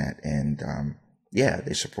understand that. And yeah,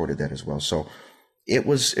 they supported that as well. So it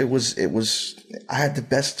was, I had the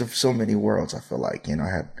best of so many worlds, I feel like. You know,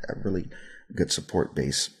 I had a really good support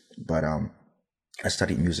base. But I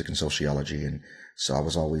studied music and sociology. And so I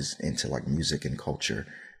was always into like music and culture,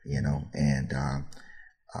 you know, and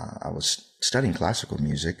I was studying classical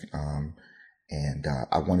music. And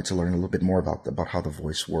I wanted to learn a little bit more about how the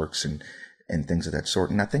voice works and things of that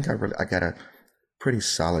sort. And I think I got a pretty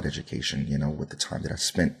solid education, you know, with the time that I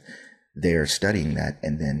spent there studying that.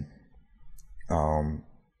 And then,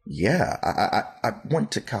 yeah, I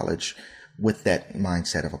went to college with that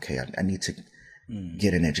mindset of, okay, I need to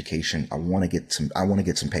get an education. I want to get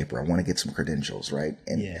some paper. I want to get some credentials, right?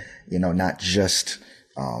 And, you know, not just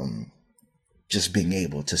being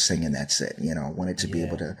able to sing and that's it. You know, I wanted to be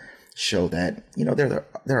able to show that, you know, there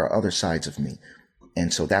are other sides of me.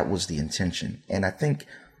 And so that was the intention. And I think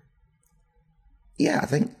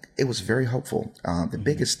it was very helpful. The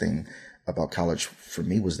biggest thing about college for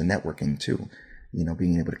me was the networking too, you know,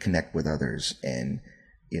 being able to connect with others and,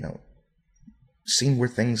 you know, seeing where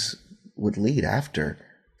things would lead after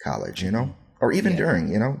college, you know, or even during,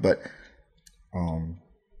 you know, but,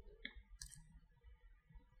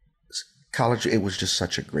 college, it was just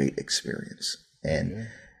such a great experience. And,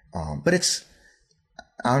 but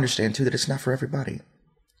I understand too that it's not for everybody.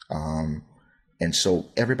 And so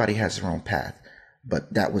everybody has their own path,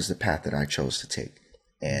 but that was the path that I chose to take.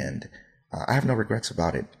 And I have no regrets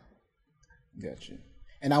about it. Gotcha.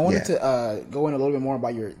 And I wanted to go in a little bit more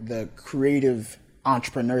about the creative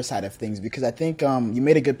entrepreneur side of things, because I think you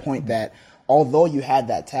made a good point that although you had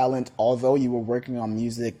that talent, although you were working on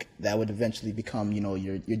music that would eventually become, you know,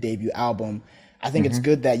 your debut album, I think it's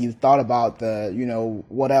good that you thought about the, you know,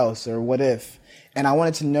 what else or what if. And I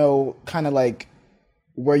wanted to know kind of like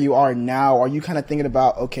where you are now. Are you kind of thinking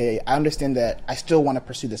about, okay, I understand that I still want to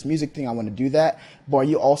pursue this music thing, I want to do that, but are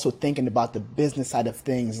you also thinking about the business side of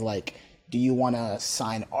things? Like, do you want to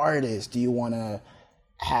sign artists? Do you want to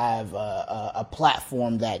have a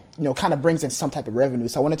platform that, you know, kind of brings in some type of revenue?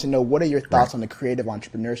 So I wanted to know, what are your thoughts on the creative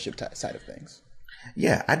entrepreneurship side of things?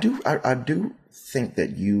 Yeah, I do think that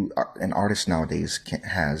an artist nowadays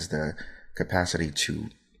has the capacity to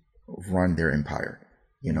run their empire,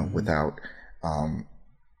 you know, without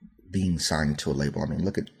being signed to a label. I mean,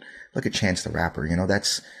 look at Chance the Rapper. You know,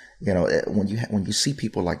 that's, you know, when you see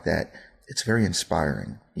people like that, it's very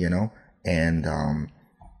inspiring, you know. And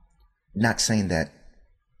not saying that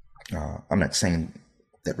I'm not saying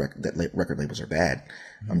that record labels are bad.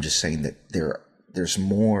 I'm just saying that there's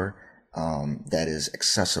more that is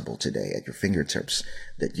accessible today at your fingertips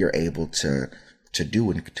that you're able to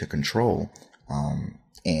do and to control.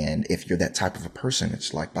 And if you're that type of a person,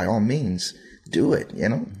 it's like, by all means, do it, you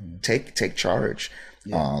know, take charge.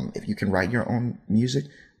 If you can write your own music,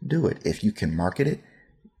 do it. If you can market it,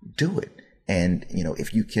 do it. And, you know,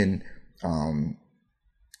 if you can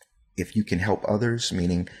help others,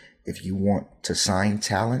 meaning if you want to sign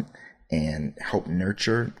talent and help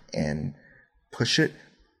nurture and push it,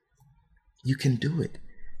 you can do it.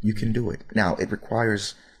 You can do it. Now, it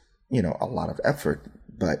requires, you know, a lot of effort,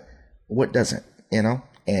 but what doesn't, you know?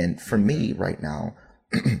 And for me right now,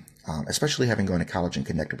 especially having gone to college and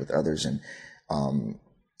connected with others, and,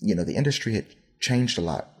 you know, the industry had changed a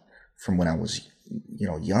lot from when I was,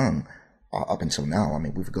 young up until now. I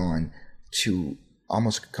mean, we've gone to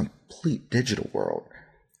almost a complete digital world.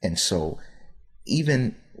 And so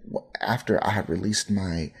even after I had released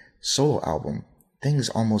my solo album, things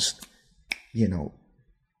almost,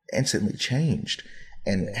 instantly changed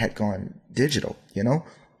and had gone digital,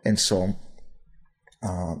 And so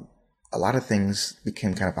a lot of things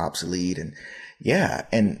became kind of obsolete. And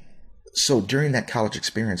so during that college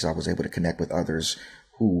experience, I was able to connect with others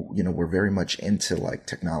who, were very much into like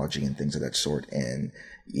technology and things of that sort. And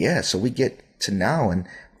so we get to now, and,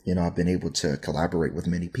 I've been able to collaborate with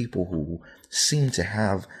many people who seem to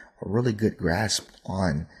have a really good grasp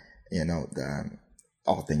on,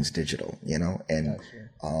 all things digital, and,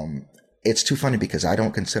 it's too funny because I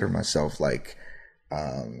don't consider myself like,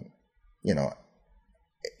 a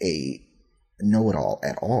know-it-all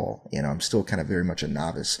at all. I'm still kind of very much a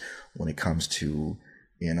novice when it comes to,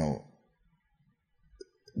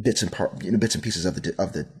 bits and pieces of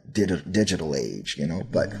the digital age,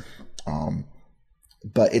 but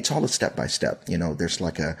it's all a step by step.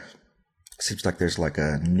 Seems like there's like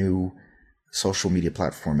a new social media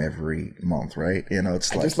platform every month, right?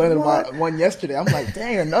 It's like, I just learned about one yesterday. I'm like,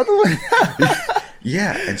 dang, another one.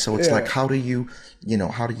 Yeah. And so it's like, how do you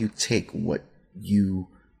take what you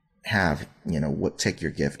have, take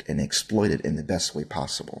your gift and exploit it in the best way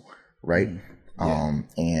possible. Right.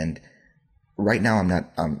 And right now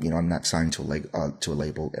I'm not signed to a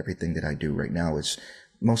label. Everything that I do right now is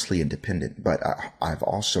mostly independent, but I've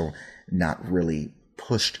also not really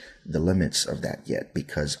pushed the limits of that yet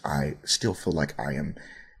because I still feel like I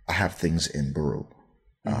have things in brew.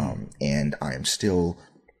 And I am still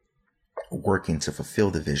working to fulfill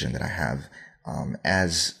the vision that I have,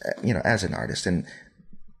 as an artist. And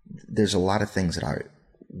there's a lot of things that I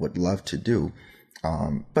would love to do.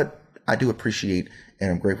 But I do appreciate and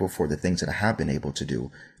I'm grateful for the things that I have been able to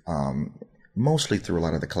do, mostly through a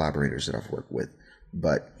lot of the collaborators that I've worked with.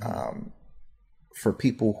 But for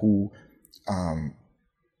people who,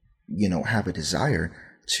 have a desire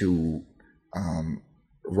to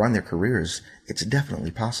run their careers, it's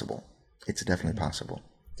definitely possible.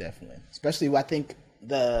 Definitely. Especially, I think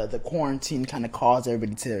the quarantine kind of caused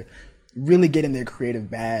everybody to really get in their creative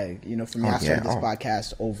bag. For me, I started this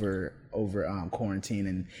podcast over quarantine,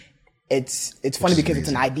 and it's funny because it's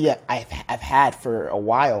an idea I've had for a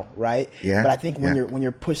while, right? Yeah. But I think when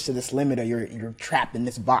you're pushed to this limit, or you're trapped in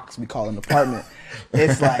this box we call an apartment,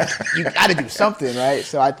 it's like you got to do something, right?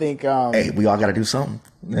 So I think hey, we all got to do something.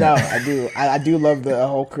 No, I do. I do love the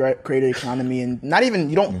whole creator economy, and not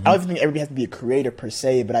even I don't even think everybody has to be a creator per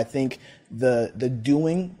se, but I think the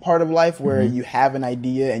doing part of life where you have an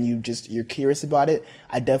idea and you're curious about it.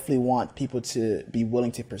 I definitely want people to be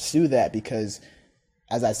willing to pursue that because,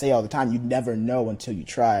 as I say all the time, you never know until you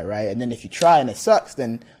try, right? And then if you try and it sucks,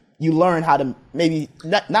 then you learn how to maybe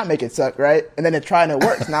not make it suck, right? And then try and it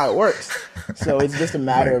works. Now it works. So it's just a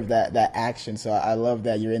matter of that action. So I love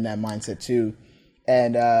that you're in that mindset too.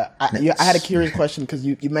 And I had a curious question because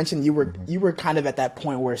you mentioned you were kind of at that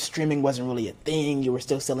point where streaming wasn't really a thing. You were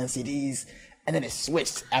still selling CDs, and then it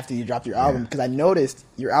switched after you dropped your album. Because I noticed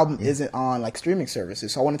your album isn't on like streaming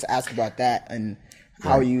services. So I wanted to ask about that and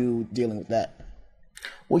how are you dealing with that?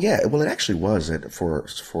 Well, it actually was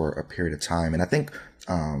for a period of time, and I think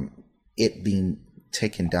it being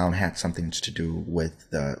taken down had something to do with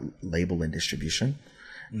the label and distribution.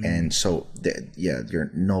 And so, you're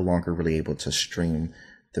no longer really able to stream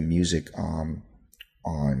the music on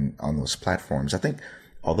those platforms. I think,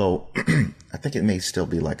 although I think it may still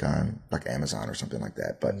be like on like Amazon or something like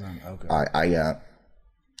that. But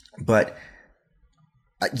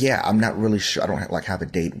I'm not really sure. I don't have a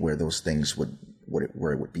date where those things where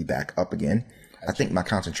it would be back up again. I think my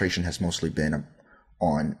concentration has mostly been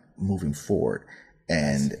on moving forward.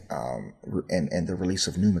 And the release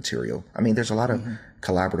of new material. I mean, there's a lot of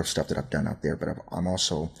collaborative stuff that I've done out there, but I'm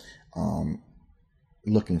also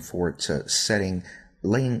looking forward to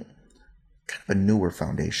laying kind of a newer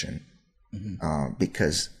foundation,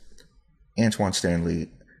 because Antoine Stanley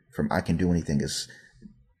from I Can Do Anything is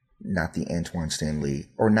not the Antoine Stanley,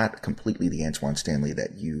 or not completely the Antoine Stanley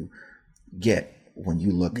that you get when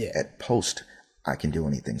you look at post I Can Do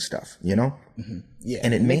Anything stuff, Yeah,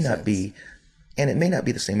 and it may not be. And it may not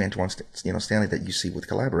be the same Antoine, Stanley that you see with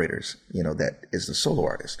collaborators, that is the solo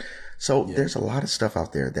artist. So there's a lot of stuff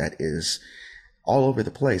out there that is all over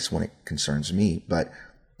the place when it concerns me. But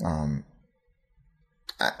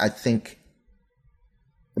I think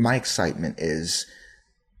my excitement is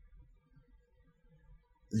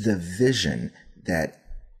the vision that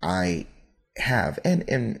I have and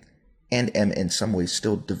am in some ways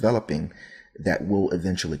still developing that will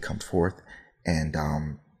eventually come forth. And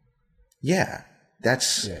Yeah,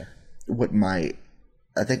 that's what I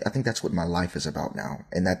think that's what my life is about now.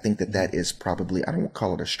 And I think that is probably, I don't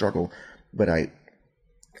call it a struggle, but I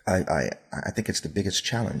think it's the biggest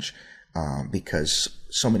challenge, because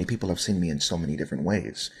so many people have seen me in so many different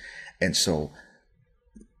ways. And so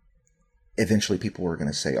eventually people were going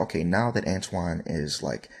to say, okay, now that Antoine is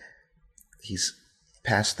like, he's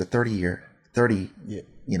past the 30 year, that's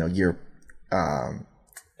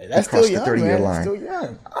across still young, the 30-year man. line. Still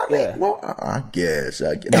young. I mean, well, I guess.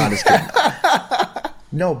 No, I'm just kidding.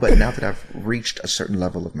 No, but now that I've reached a certain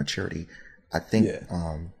level of maturity, I think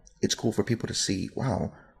it's cool for people to see,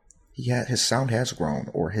 wow, his sound has grown,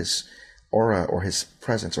 or his aura, or his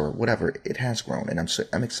presence, or whatever, it has grown, and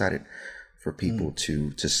I'm excited for people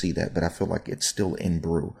to see that. But I feel like it's still in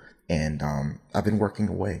brew, and I've been working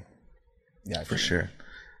away. Yeah, for sure.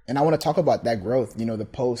 And I want to talk about that growth. You know, the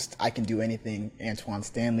post "I Can Do Anything," Antoine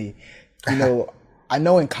Stanley. You know, I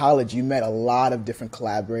know in college you met a lot of different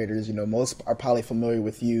collaborators. You know, most are probably familiar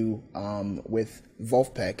with you with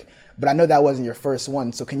Vulfpeck, but I know that wasn't your first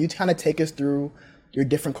one. So can you kind of take us through your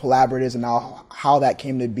different collaborators and how that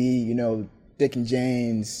came to be? You know, Dick and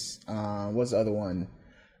James, what's the other one?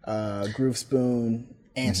 Groove Spoon,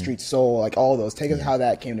 and Street Soul, like all of those. Take us how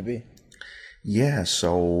that came to be. Yeah,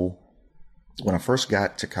 so when I first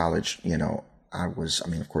got to college, you know,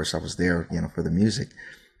 of course I was there, you know, for the music.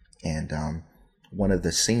 And one of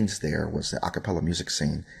the scenes there was the a cappella music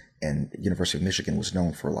scene, and University of Michigan was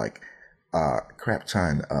known for like a crap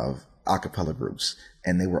ton of a cappella groups,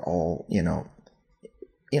 and they were all, you know,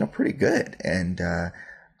 pretty good. And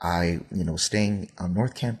I, staying on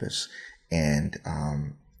North Campus, and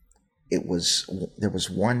there was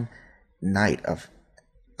one night of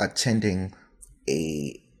attending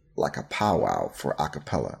a powwow for a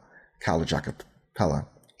cappella, college a cappella,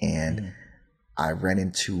 and I ran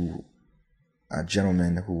into a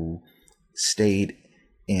gentleman who stayed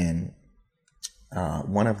in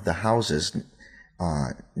one of the houses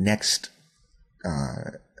next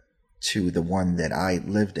to the one that I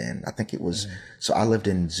lived in. I think it was, so I lived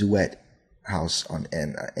in Zuet House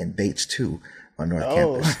in Bates 2 on North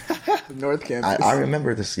Campus. North Campus. I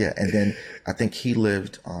remember this, yeah. And then I think he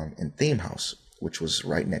lived in Theme House, which was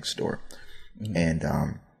right next door. And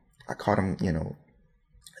I caught him,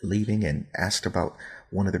 leaving, and asked about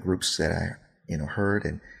one of the groups that I, heard,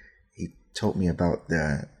 and he told me about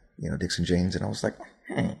the, Dixon James, and I was like,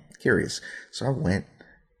 curious. So I went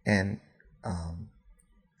and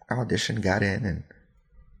auditioned, got in, and,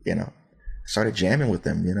 started jamming with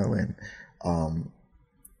them, and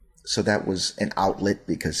so that was an outlet,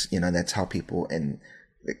 because, that's how people in,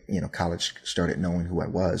 college started knowing who I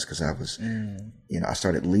was, because I was, I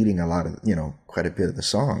started leading a lot of, quite a bit of the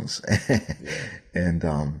songs. And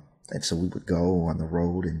so we would go on the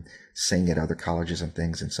road and sing at other colleges and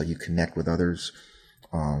things. And so you connect with others,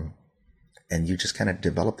 and you just kind of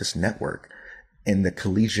develop this network in the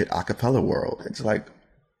collegiate a cappella world. It's like,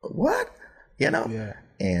 what? Yeah.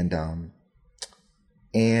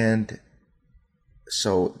 And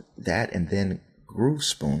so that, and then Groove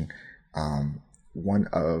Spoon,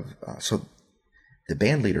 so the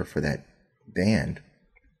band leader for that band,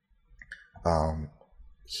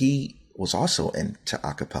 he was also into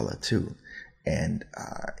a cappella too. And,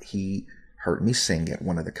 he heard me sing at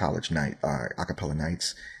one of the college a cappella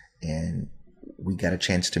nights, and we got a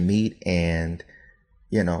chance to meet and,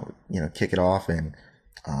 kick it off. And,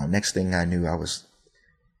 next thing I knew, I was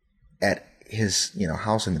at his,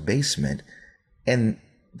 house in the basement, and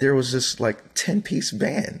there was this like 10-piece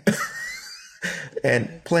band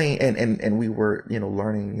and playing, and we were,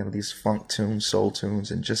 learning, these funk tunes, soul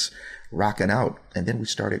tunes, and just rocking out. And then we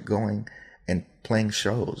started going and playing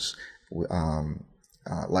shows,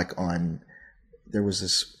 there was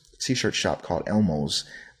this t-shirt shop called Elmo's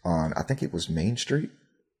on, I think it was Main Street,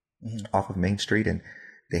 off of Main Street. And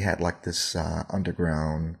they had like this,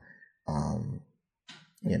 underground,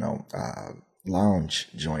 lounge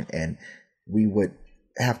joint, and we would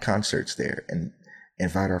have concerts there and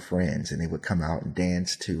invite our friends, and they would come out and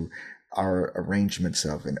dance to our arrangements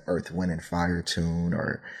of an Earth, Wind and Fire tune,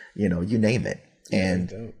 or, you name it.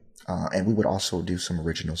 And we would also do some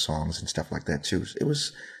original songs and stuff like that too. It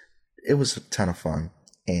was a ton of fun.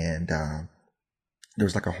 And, there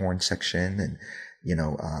was like a horn section, and,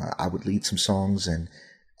 I would lead some songs, and,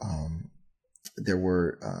 there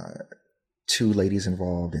were, 2 ladies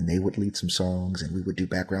involved, and they would lead some songs, and we would do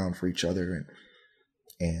background for each other.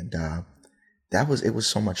 And it was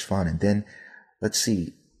so much fun. And then, let's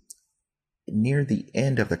see, near the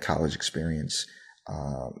end of the college experience,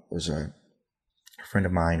 was a friend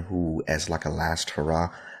of mine who, as like a last hurrah,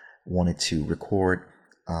 wanted to record,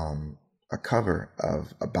 a cover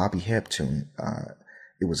of a Bobby Hebb tune.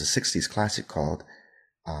 It was a 60s classic called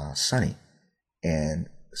Sunny. And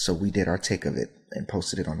so we did our take of it and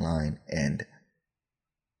posted it online, and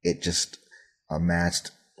it just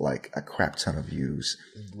amassed like a crap ton of views.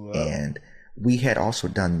 Whoa. And we had also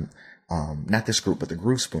done, not this group, but the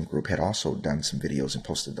Groove Spoon group had also done some videos and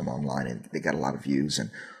posted them online, and they got a lot of views, and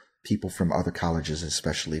people from other colleges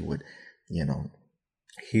especially would,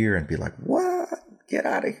 hear and be like, what? Get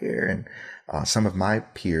out of here. And some of my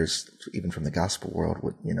peers, even from the gospel world,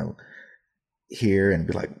 would, hear and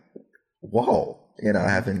be like, whoa,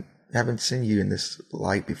 I haven't seen you in this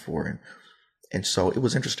light before. And so it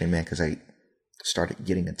was interesting, man, because I started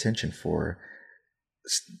getting attention for,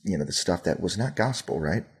 the stuff that was not gospel,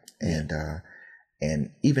 right? And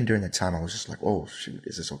even during that time, I was just like, oh, shoot,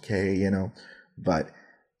 is this okay? But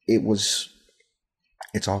it's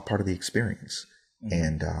all part of the experience. Mm-hmm.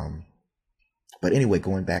 And, but anyway,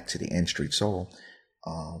 going back to the N Street Soul,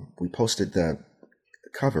 we posted the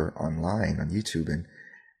cover online on YouTube, and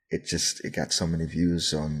it got so many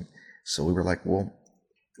views. So we were like, well,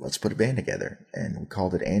 let's put a band together, and we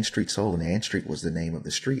called it N Street Soul, and N Street was the name of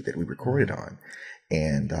the street that we recorded on.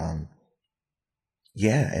 And,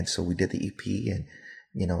 and so we did the EP, and,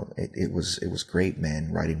 it was great,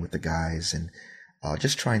 man, writing with the guys and,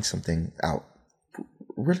 just trying something out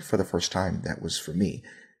really for the first time. That was for me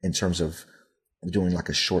in terms of doing like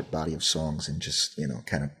a short body of songs and just,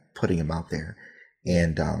 kind of putting them out there.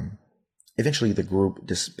 And, eventually the group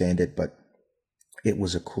disbanded, but it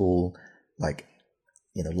was a cool,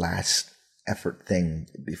 last effort thing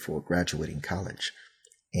before graduating college.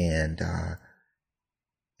 And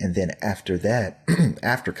then after that,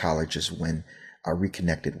 after college is when I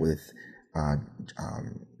reconnected with,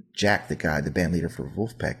 Jack, the band leader for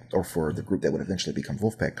Wolfpack, or for the group that would eventually become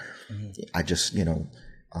Wolfpack. Mm-hmm. I just,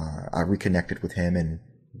 I reconnected with him, and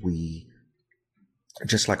we,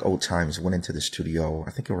 just like old times, went into the studio,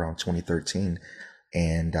 I think around 2013.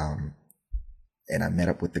 And I met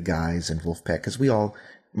up with the guys in Wolfpack, because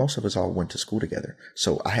most of us all went to school together.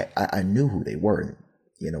 So I knew who they were.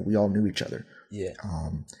 We all knew each other. Yeah.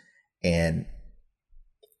 And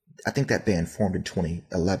I think that band formed in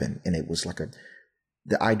 2011, and it was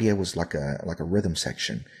the idea was like a rhythm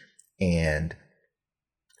section, and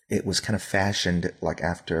it was kind of fashioned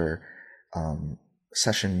after,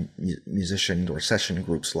 session musicians or session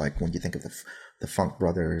groups, like when you think of the Funk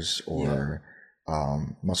Brothers or,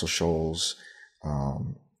 Muscle Shoals,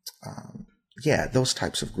 those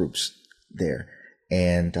types of groups there.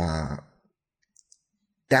 And,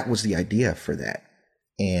 that was the idea for that.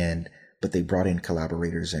 But they brought in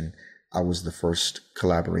collaborators, and I was the first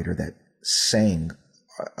collaborator that sang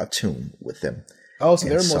a tune with them. Oh, so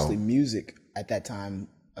they were mostly music at that time,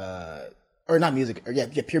 or not music, or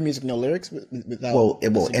pure music, no lyrics. Without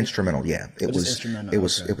instrumental. Yeah, it was instrumental.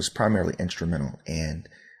 It was primarily instrumental, and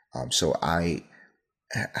so I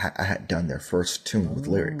had done their first tune with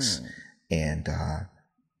lyrics, and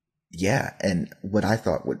and what I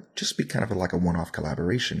thought would just be kind of like a one-off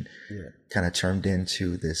collaboration, kind of turned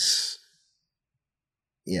into this.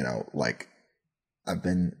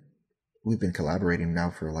 We've been collaborating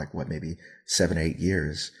now for maybe 7 or 8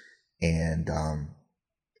 years, and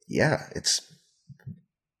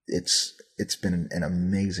it's been an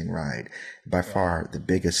amazing ride. By far the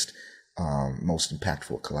biggest, most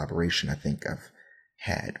impactful collaboration I think I've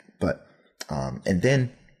had. But and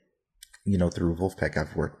then through Wolfpack,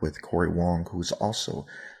 I've worked with Corey Wong, who's also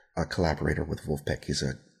a collaborator with Wolfpack. He's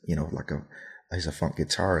he's a funk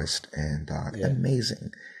guitarist, and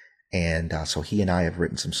amazing. And so he and I have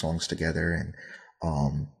written some songs together, and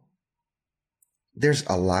there's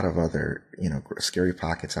a lot of other, Scary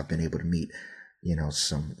Pockets. I've been able to meet,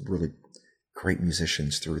 some really great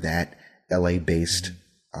musicians through that LA-based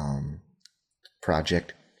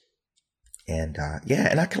project. And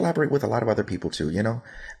and I collaborate with a lot of other people too.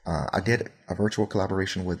 I did a virtual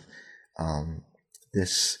collaboration with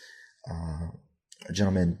this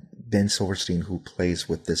gentleman, Ben Silverstein, who plays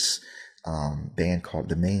with this band called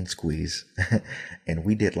The Main Squeeze, and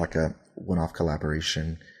we did a one-off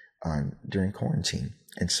collaboration during quarantine.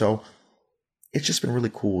 And so it's just been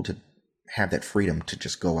really cool to have that freedom to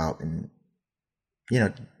just go out and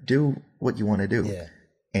do what you want to do.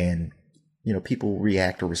 And people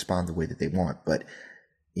react or respond the way that they want, but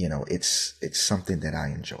it's something that I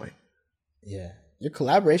enjoy. Your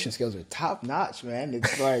collaboration skills are top notch, man.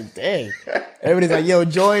 It's like, dang, everybody's like, yo,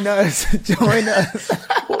 join us. Well,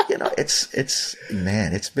 it's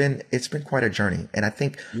been quite a journey. And I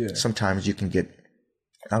think sometimes you can get,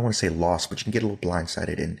 I don't want to say lost, but you can get a little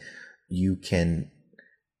blindsided, and you can,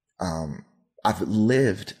 I've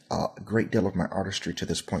lived a great deal of my artistry to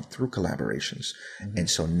this point through collaborations. And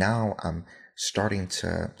so now I'm starting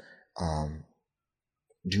to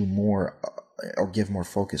do more or give more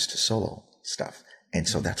focus to solo stuff. And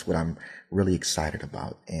so that's what I'm really excited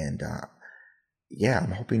about. And yeah,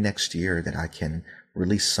 I'm hoping next year that I can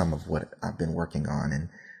release some of what I've been working on. And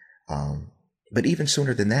but even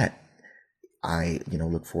sooner than that, I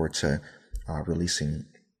look forward to releasing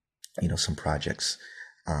some projects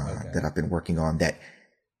that I've been working on that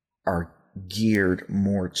are geared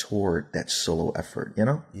more toward that solo effort.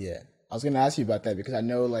 Yeah. I was going to ask you about that because I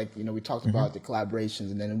know, we talked about the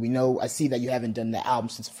collaborations, and then I see that you haven't done the album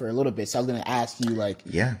since for a little bit. So I was going to ask you,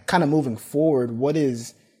 kind of moving forward, what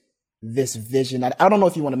is this vision? I don't know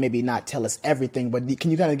if you want to maybe not tell us everything, but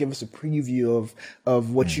can you kind of give us a preview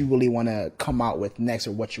of what you really want to come out with next,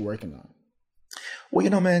 or what you're working on?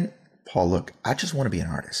 Well, man, Paul, look, I just want to be an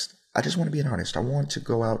artist. I want to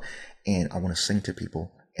go out and I want to sing to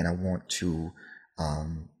people, and I want to,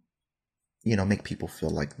 make people feel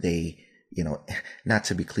like they, not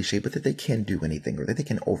to be cliche, but that they can do anything, or that they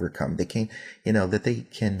can overcome. They can, that they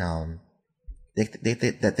can,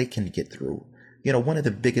 that they can get through. One of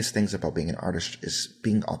the biggest things about being an artist is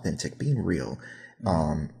being authentic, being real.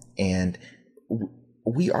 And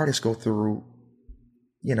we artists go through,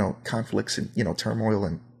 conflicts and, turmoil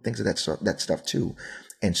and things of that stuff too.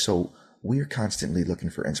 And so we're constantly looking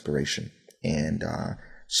for inspiration. And,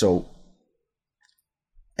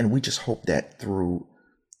 and we just hope that through,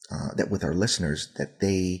 that with our listeners, that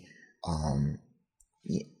they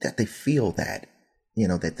feel that,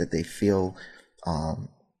 that they feel,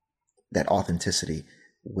 that authenticity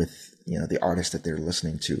with, the artist that they're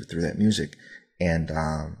listening to through that music. And,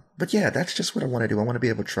 but yeah, that's just what I want to do. I want to be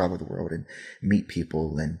able to travel the world and meet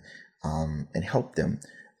people and help them,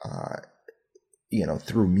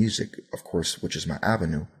 through music, of course, which is my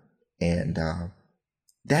avenue. And,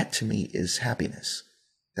 that to me is happiness.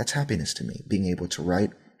 That's happiness to me, being able to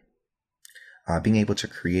write, being able to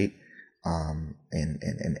create, and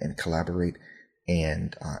collaborate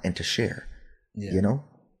and to share,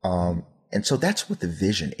 and so that's what the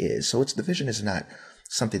vision is. So the vision is not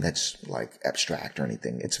something that's like abstract or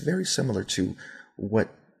anything. It's very similar to what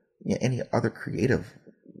any other creative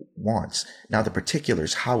wants. Now, the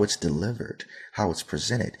particulars, how it's delivered, how it's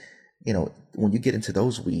presented, when you get into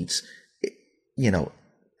those weeds,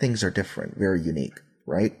 things are different, very unique,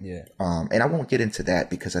 right? Yeah. And I won't get into that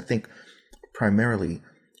because I think primarily,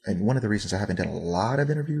 and one of the reasons I haven't done a lot of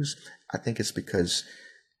interviews, I think it's because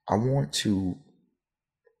I want to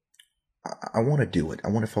do it. I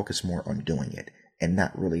want to focus more on doing it and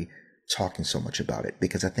not really talking so much about it,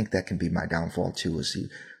 because I think that can be my downfall too, is you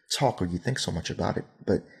talk or you think so much about it,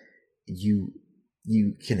 but you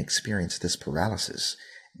can experience this paralysis.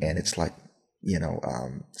 And it's like,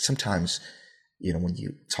 sometimes, when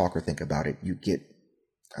you talk or think about it, you get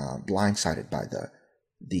blindsided by the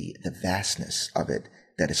vastness of it,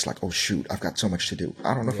 that it's like, oh shoot, I've got so much to do.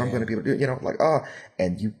 I don't know if I'm going to be able to do it,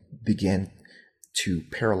 and you begin to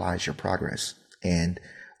paralyze your progress. And,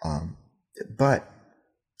 but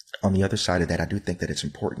on the other side of that, I do think that it's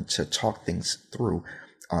important to talk things through,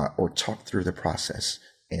 or talk through the process.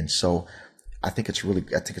 And so I think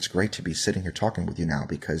it's great to be sitting here talking with you now,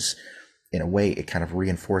 because in a way it kind of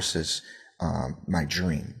reinforces, my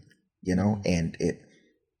dream, and it,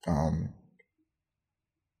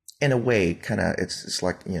 in a way kind of, it's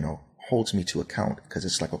like, holds me to account, because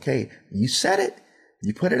it's like, okay, you said it.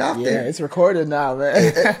 You put it out there. Yeah, it's recorded now,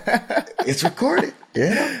 man. It's recorded.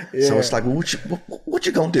 Yeah. So it's like, well, what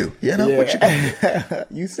you gonna do? What you gonna do?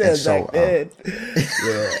 You said so, back then.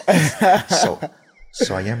 Yeah.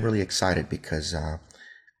 So I am really excited because, I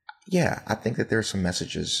think that there are some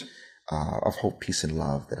messages of hope, peace, and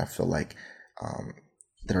love that I feel like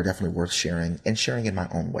that are definitely worth sharing, and sharing in my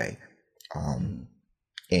own way.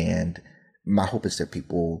 And my hope is that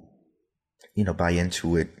people, buy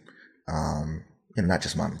into it. Not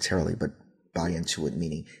just monetarily, but buy into it,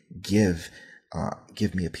 meaning give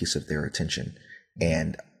me a piece of their attention,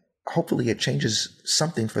 and hopefully it changes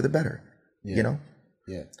something for the better. Yeah.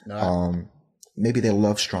 No, maybe they'll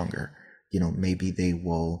love stronger. Maybe they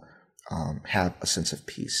will have a sense of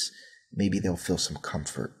peace. Maybe they'll feel some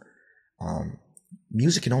comfort.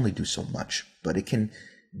 Music can only do so much, but it can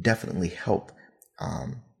definitely help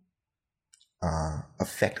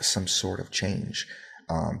affect some sort of change.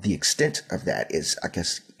 The extent of that is, I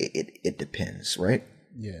guess, it depends, right?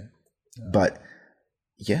 Yeah. But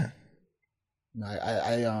yeah. No,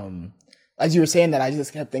 I as you were saying that, I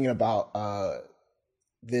just kept thinking about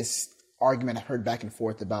this argument I've heard back and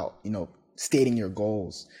forth about, stating your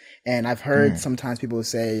goals. And I've heard sometimes people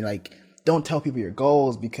say, like, don't tell people your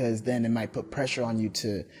goals because then it might put pressure on you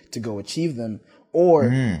to go achieve them, or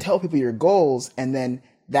tell people your goals and then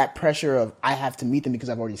that pressure of I have to meet them because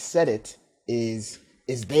I've already said it is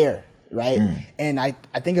there, right? And I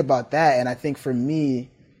think about that, and I think for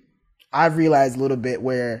me, I've realized a little bit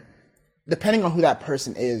where depending on who that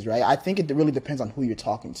person is, right? I think it really depends on who you're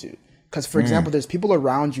talking to. Because, for example, there's people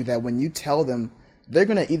around you that when you tell them, they're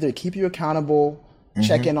going to either keep you accountable,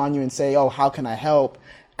 check in on you and say, oh, how can I help?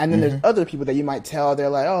 And then there's other people that you might tell, they're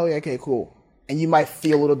like, oh, yeah, okay, cool. And you might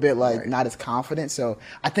feel a little bit like not as confident. So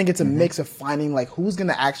I think it's a mix of finding like who's going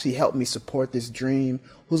to actually help me support this dream,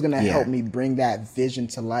 who's going to help me bring that vision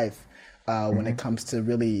to life when it comes to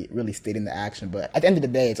really, really stating the action. But at the end of the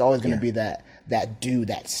day, it's always going to be that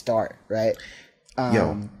start, right?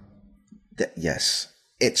 Yes.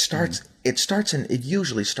 It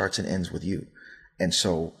usually starts and ends with you. And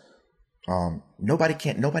so nobody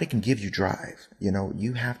can give you drive. You know,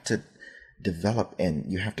 you have to develop and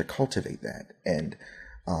you have to cultivate that. And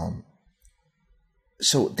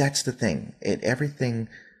so that's the thing.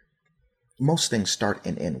 Most things start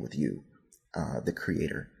and end with you, the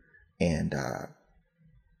creator. And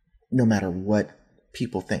no matter what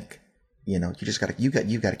people think, you know, you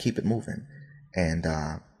gotta keep it moving. And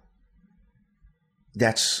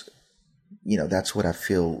that's what I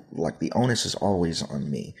feel like the onus is always on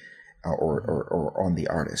me or on the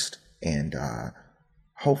artist. And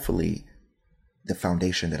hopefully the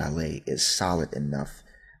foundation that I lay is solid enough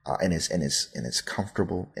and it's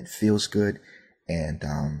comfortable and feels good. And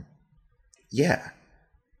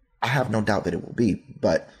I have no doubt that it will be,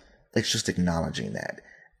 but it's just acknowledging that.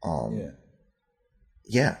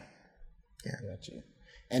 Gotcha.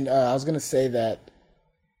 And I was going to say that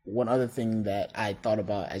one other thing that I thought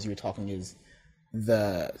about as you were talking is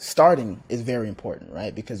the starting is very important,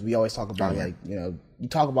 right? Because we always talk about you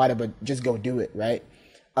talk about it, but just go do it, right?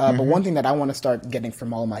 But one thing that I want to start getting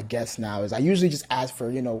from all of my guests now is I usually just ask for,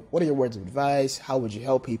 what are your words of advice? How would you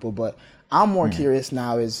help people? But I'm more curious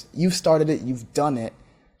now is you've started it, you've done it,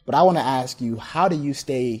 but I want to ask you, how do you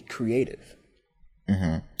stay creative?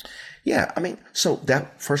 Yeah, I mean, so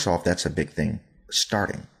that first off, that's a big thing.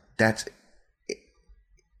 Starting. That's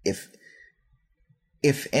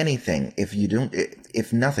if anything, if you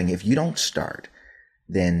don't start,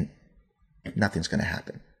 then nothing's going to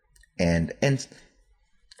happen. And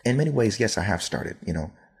in many ways, yes, I have started.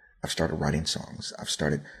 I've started writing songs. I've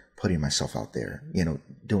started putting myself out there.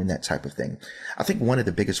 Doing that type of thing. I think one of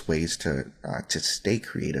the biggest ways to stay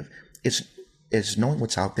creative is knowing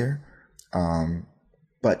what's out there.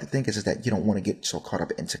 But the thing is that you don't want to get so caught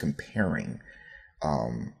up into comparing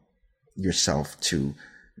yourself to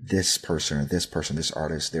this person, this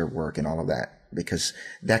artist, their work, and all of that, because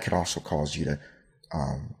that could also cause you to,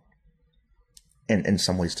 in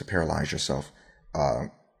some ways, to paralyze yourself.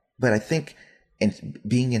 But I think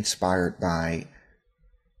being inspired by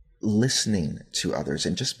listening to others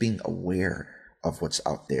and just being aware of what's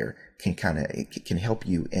out there can help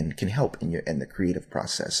you and can help in the creative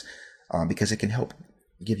process, because it can help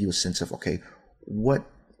give you a sense of, okay,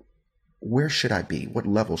 where should I be? What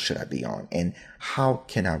level should I be on? And how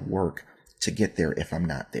can I work to get there if I'm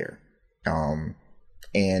not there?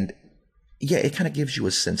 And yeah, it kind of gives you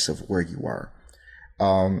a sense of where you are.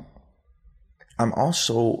 I'm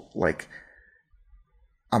also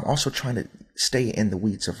trying to stay in the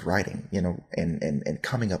weeds of writing, and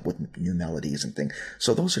coming up with new melodies and things.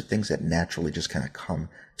 So those are things that naturally just kind of come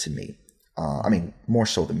to me. I mean, more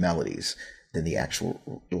so the melodies than the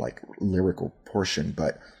actual lyrical portion,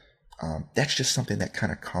 but that's just something that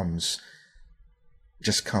kind of comes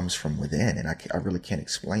from within, and I really can't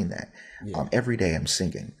explain that. Every day I'm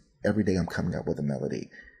singing, every day I'm coming up with a melody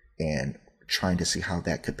and trying to see how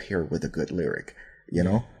that could pair with a good lyric,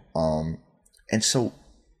 and so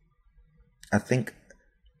I think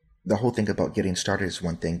the whole thing about getting started is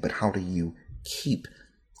one thing, but how do you keep,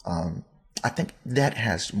 I think that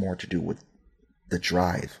has more to do with the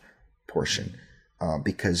drive portion,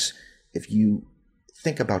 because if you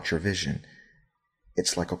think about your vision,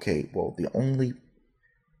 it's like, okay, well, the only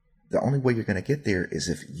way you're going to get there is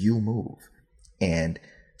if you move. And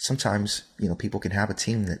sometimes, people can have a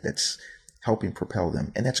team that's helping propel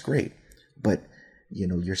them, and that's great, but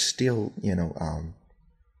you're still,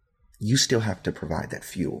 you still have to provide that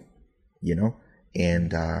fuel,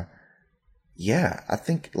 and I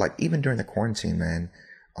think even during the quarantine, man,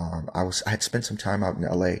 I had spent some time out in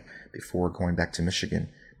LA before going back to Michigan,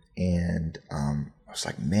 and I was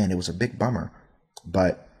like, man, it was a big bummer.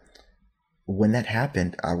 But when that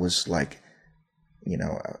happened, I was like,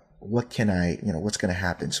 what's going to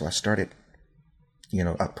happen? So I started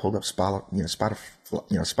I pulled up Spotify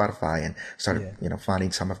and started,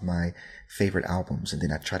 finding some of my favorite albums. And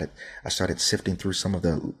then I started sifting through some of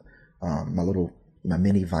the, my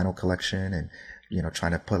mini vinyl collection and,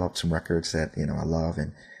 trying to pull out some records that, I love.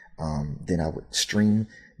 And, then I would stream,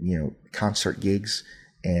 concert gigs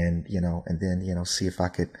and, and then, see if I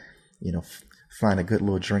could, find a good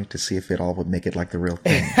little drink to see if it all would make it like the real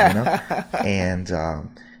thing,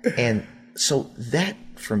 and so that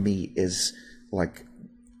for me is like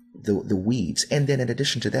the weeds. And then in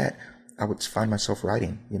addition to that, I would find myself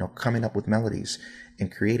writing, coming up with melodies and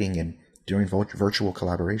creating and doing virtual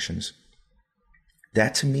collaborations.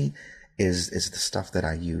 That to me is the stuff that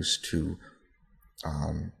I use to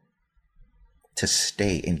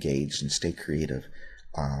stay engaged and stay creative.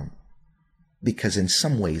 Because in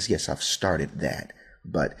some ways, yes, I've started that,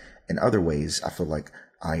 but in other ways, I feel like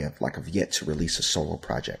I've yet to release a solo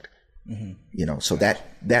project. Mm-hmm. So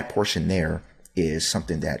that portion there is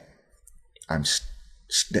something that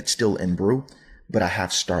that's still in brew, but I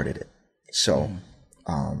have started it. So,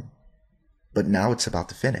 but now it's about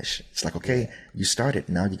the finish. It's like, okay, you started,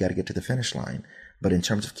 now you got to get to the finish line. But in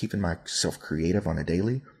terms of keeping myself creative on a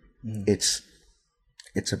daily, it's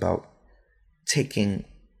about taking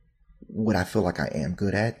what I feel like I am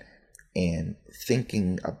good at and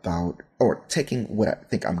taking what I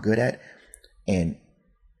think I'm good at and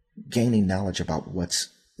gaining knowledge about what's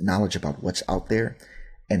out there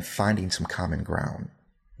and finding some common ground.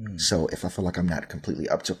 So if I feel like I'm not completely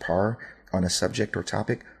up to par on a subject or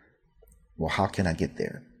topic, well, how can I get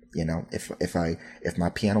there? If my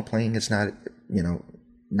piano playing is not,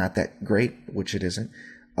 not that great, which it isn't,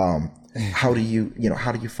 how do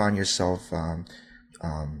you find yourself,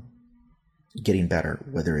 getting better,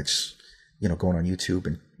 whether it's, going on YouTube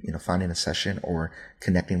and, finding a session or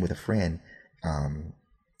connecting with a friend,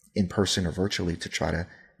 in person or virtually to try to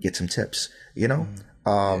get some tips, you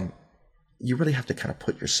really have to kind of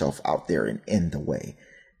put yourself out there and in the way.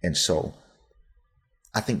 And so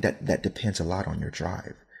I think that depends a lot on your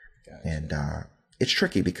drive. Gotcha. And, it's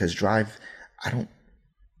tricky because drive, I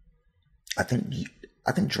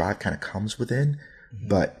think drive kind of comes within,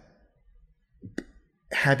 but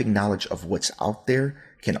having knowledge of what's out there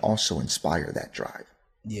can also inspire that drive.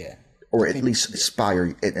 Yeah. Or at least inspire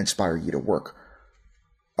you to work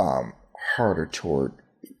harder toward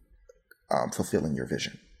fulfilling your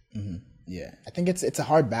vision. Mm-hmm. Yeah. I think it's a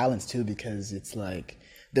hard balance too, because it's like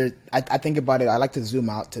I think about it. I like to zoom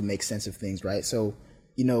out to make sense of things, right? So,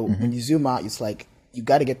 when you zoom out, it's like you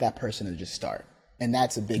got to get that person to just start. And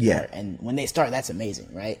that's a big part. And when they start, that's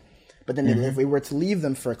amazing, right? But then if we were to leave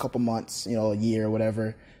them for a couple months, a year or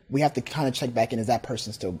whatever, we have to kind of check back in, is that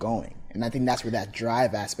person still going? And I think that's where that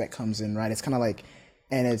drive aspect comes in, right? It's kind of like,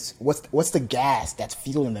 and it's what's the gas that's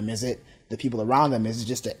fueling them? Is it the people around them? Is it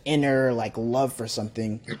just an inner love for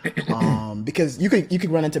something? Because you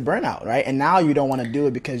could run into burnout, right? And now you don't want to do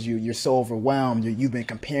it because you're so overwhelmed. You've been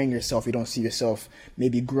comparing yourself. You don't see yourself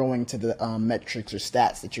maybe growing to the metrics or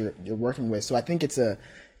stats that you're working with. So I think it's a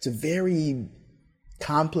very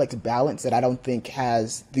complex balance that I don't think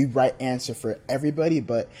has the right answer for everybody.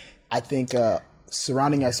 But I think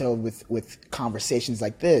surrounding ourselves with conversations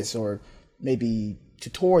like this, or maybe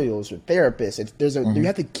tutorials or therapists, you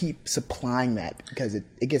have to keep supplying that, because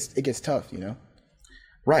it gets tough,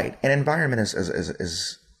 Right. And environment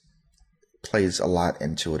is plays a lot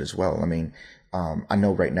into it as well. I mean, I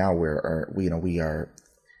know right now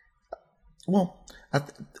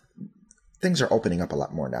things are opening up a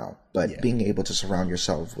lot more now, but being able to surround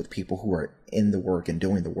yourself with people who are in the work and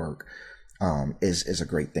doing the work, is a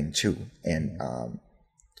great thing too. And,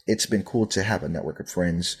 it's been cool to have a network of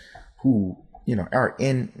friends who, are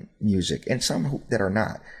in music, and some that are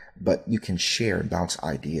not, but you can share and bounce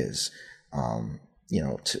ideas,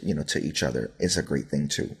 to each other is a great thing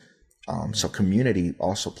too. So community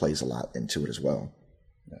also plays a lot into it as well.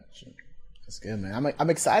 That's good, man. I'm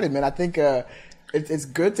excited, man. I think, it's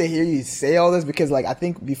good to hear you say all this, because I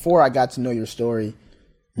think before I got to know your story,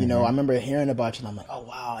 I remember hearing about you and I'm like, oh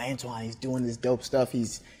wow, Antoine, he's doing this dope stuff.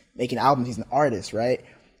 He's making albums. He's an artist, right?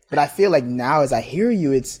 But I feel like now as I hear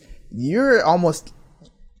you, you're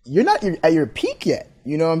not at your peak yet.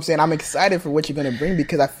 You know what I'm saying? I'm excited for what you're going to bring,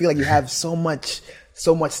 because I feel like you have so much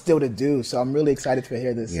still to do. So I'm really excited to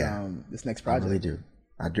hear this, this next project. I really do.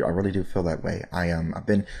 I really do feel that way. I've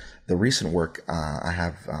been, the recent work, I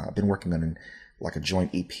have been working on a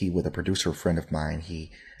joint EP with a producer friend of mine.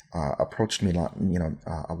 He approached me,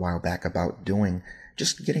 a while back about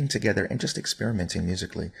just getting together and just experimenting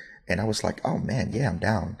musically. And I was like, oh man, yeah, I'm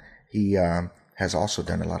down. He has also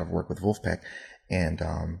done a lot of work with Wolfpack, and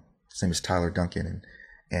his name is Tyler Duncan,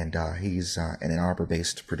 and he's an Ann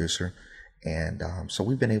Arbor-based producer. And so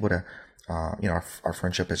we've been able to, our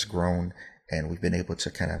friendship has grown, and we've been able to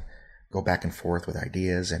kind of go back and forth with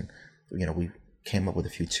ideas. And, we came up with a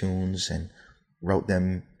few tunes and wrote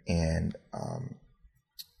them. And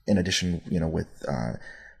in addition, with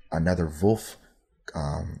another Wolf,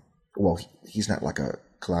 well, he's not like a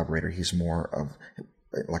collaborator. He's more of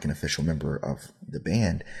like an official member of the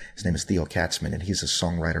band. His name is Theo Katzman, and he's a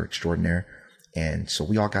songwriter extraordinaire. And so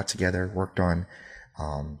we all got together, worked on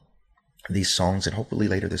these songs, and hopefully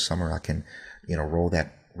later this summer I can, roll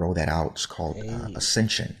that out. It's called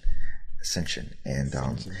Ascension. And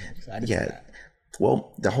yeah,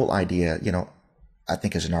 well, the whole idea, I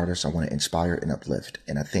think as an artist, I want to inspire and uplift.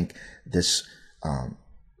 And I think this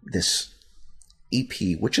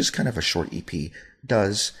EP, which is kind of a short EP,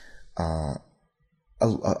 does a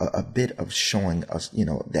bit of showing us,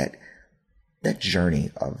 that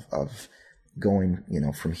journey of going,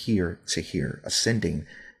 from here to here, ascending,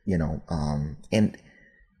 and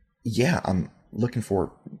yeah, I'm looking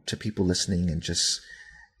forward to people listening and just,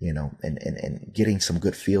 and getting some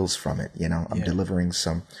good feels from it. I'm delivering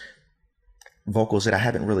some vocals that I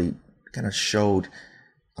haven't really kind of showed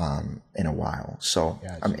in a while. So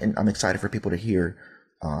gotcha. I'm excited for people to hear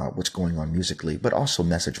what's going on musically, but also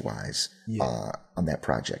message wise on that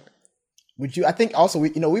project. Would you? I think also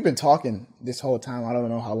we've been talking this whole time. I don't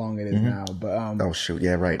know how long it is now, but oh shoot,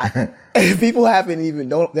 yeah, right. People haven't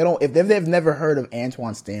even if they've never heard of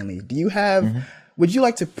Antwan Stanley. Do you have? Would you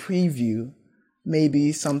like to preview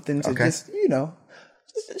maybe something to just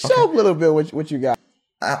show up a little bit what you got?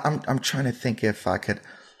 I'm trying to think if I could.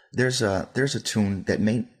 There's a tune that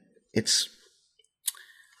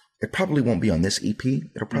it probably won't be on this EP.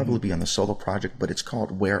 It'll probably be on the solo project, but it's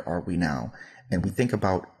called Where Are We Now? And we think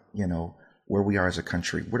about, where we are as a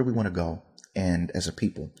country. Where do we want to go? And as a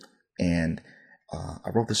people. And I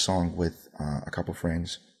wrote this song with a couple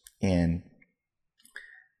friends, and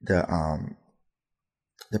the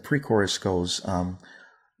pre-chorus goes,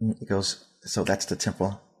 so that's the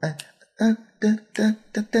tempo.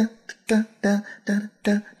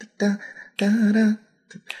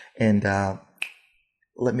 And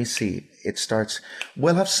let me see. It starts,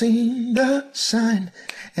 well, I've seen the sign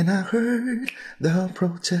and I heard the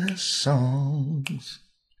protest songs.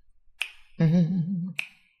 And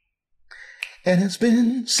it's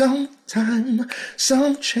been some time,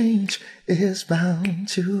 some change is bound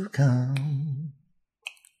to come.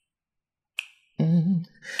 And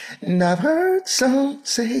I've heard some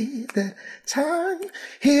say that time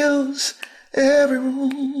heals every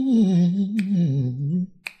wound.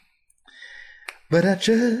 But I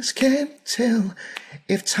just can't tell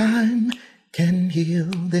if time can heal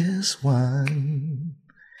this one.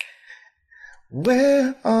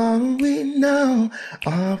 Where are we now?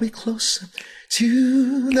 Are we closer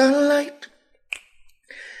to the light?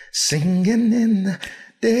 Singing in the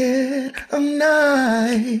dead of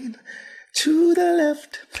night. To the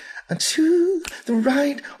left and to the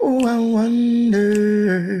right. Oh, I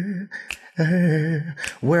wonder.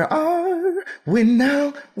 Where are we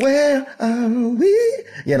now? Where are we?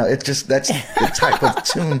 It's just, that's the type of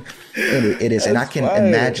tune it is. And I can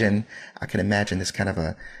imagine this kind of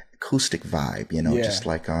a acoustic vibe, just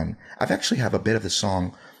like I've actually have a bit of the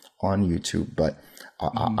song on YouTube, but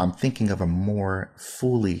I'm thinking of a more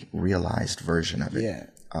fully realized version of it,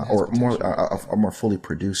 or more, a more fully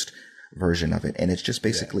produced version of it. And it's just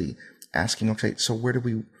basically asking, okay, so where do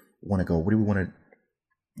we want to go? What do we want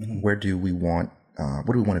to, where do we want,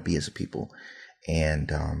 what do we want to be as a people?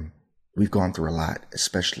 And we've gone through a lot,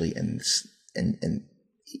 especially in this,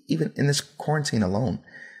 even in this quarantine alone,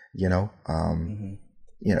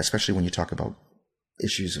 especially when you talk about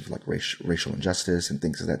issues of like racial injustice and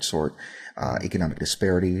things of that sort, economic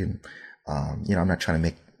disparity. And, I'm not trying to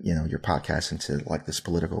make, your podcast into like this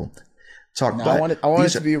political talk. No, but I want it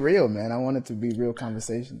to be real, man. I want it to be real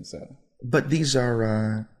conversation. So, but these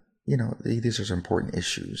are, these are important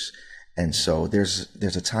issues. And so there's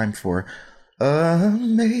a time for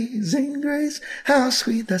Amazing Grace, how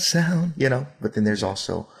sweet the sound, but then there's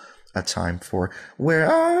also a time for where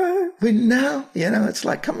are we now? It's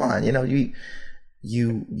like, come on,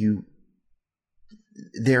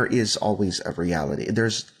 there is always a reality.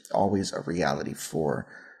 There's always a reality for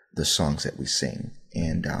the songs that we sing.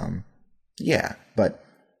 And, but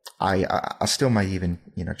I still might even,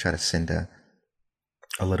 try to send a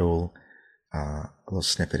little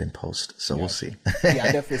snippet in post. So we'll see. Yeah,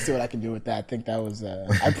 I definitely see what I can do with that. I think that was,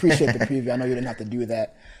 I appreciate the preview. I know you didn't have to do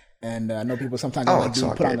that. And I know people sometimes don't like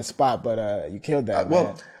being put on the spot, but you killed that.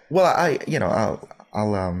 Well,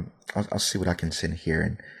 I'll see what I can send here.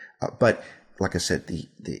 And, but like I said, the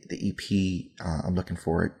EP, I'm looking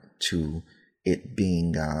forward to it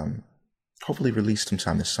being, hopefully release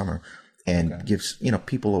sometime this summer, and gives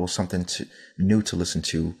people a little something new to listen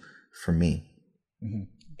to from me. Mm-hmm.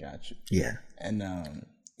 Gotcha. Yeah. And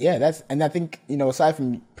and I think, aside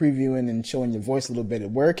from previewing and showing your voice a little bit,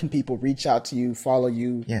 where can people reach out to you, follow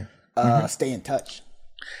you, stay in touch?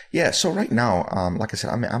 Yeah. So right now, like I said,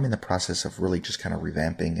 I'm in the process of really just kind of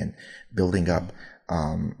revamping and building up,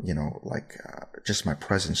 just my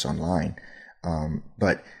presence online.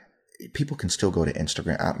 But people can still go to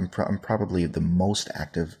Instagram. I'm probably the most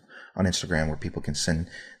active on Instagram, where people can send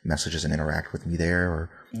messages and interact with me there,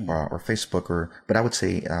 or Facebook, but I would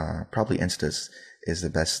say probably Insta is the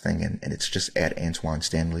best thing, and it's just at Antoine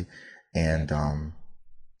Stanley, and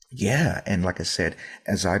and like I said,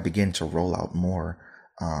 as I begin to roll out more,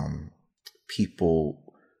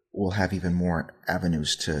 people will have even more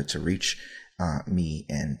avenues to reach me,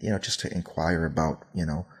 and just to inquire about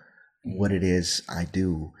what it is I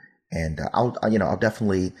do, and I'll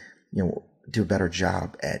definitely do a better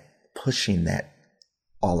job at pushing that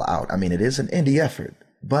all out. I mean, it is an indie effort,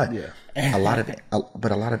 but a lot of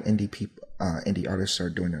indie people, indie artists are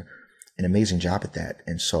doing an amazing job at that.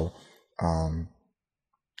 And so, I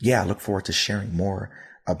look forward to sharing more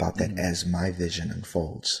about that as my vision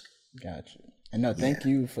unfolds. Gotcha. And no, thank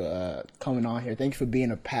you for coming on here. Thank you for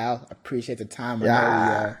being a pal. I appreciate the time. I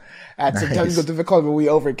know we had some technical difficulties, but we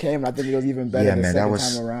overcame. I think it was even better the second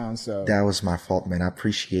time around. So that was my fault, man. I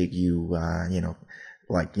appreciate you,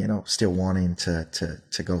 still wanting to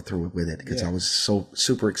go through with it, because I was so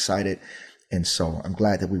super excited. And so I'm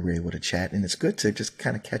glad that we were able to chat, and it's good to just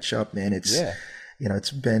kind of catch up, man. It's,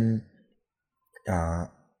 it's been a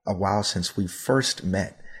while since we first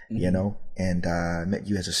met, and I met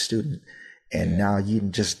you as a student, and now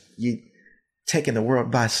you taking the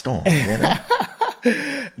world by storm,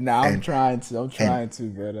 Now I'm trying to,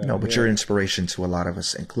 but you're an inspiration to a lot of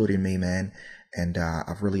us, including me, man. And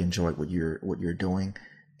I've really enjoyed what you're doing,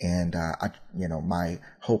 and my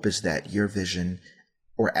hope is that your vision,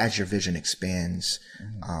 or as your vision expands,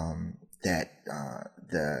 that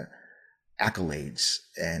the accolades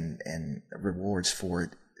and rewards for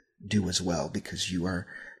it do as well, because you are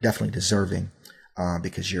definitely deserving,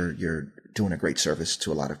 because you're doing a great service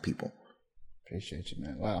to a lot of people. Appreciate you,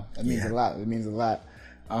 man. Wow, that means a lot. It means a lot.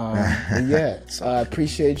 I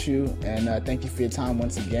appreciate you, and thank you for your time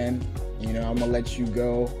once again. I'm gonna let you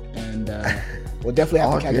go, and we'll definitely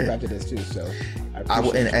have to catch up after this too. So I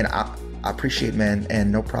will, and I appreciate, man,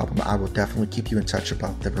 and no problem. I will definitely keep you in touch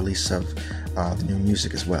about the release of the new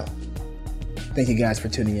music as well. Thank you guys for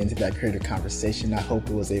tuning in to that creative conversation. I hope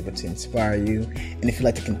it was able to inspire you. And if you'd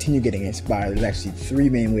like to continue getting inspired, there's actually 3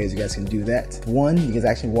 main ways you guys can do that. 1, you guys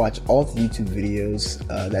actually watch all the YouTube videos.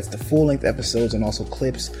 That's the full-length episodes and also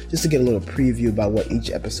clips, just to get a little preview about what each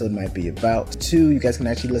episode might be about. 2, you guys can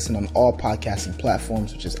actually listen on all podcasting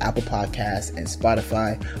platforms, such as Apple Podcasts and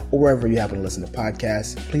Spotify, or wherever you happen to listen to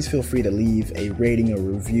podcasts. Please feel free to leave a rating or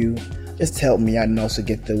review, just to help me out and also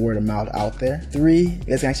get the word of mouth out there. 3, you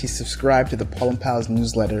guys can actually subscribe to the Paul & Pals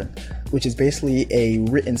newsletter, which is basically a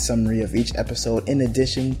written summary of each episode in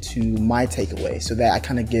addition to my takeaway, so that I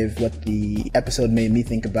kind of give what the episode made me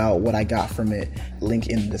think about, what I got from it. Link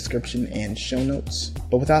in the description and show notes.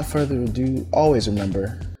 But without further ado, always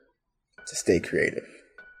remember to stay creative.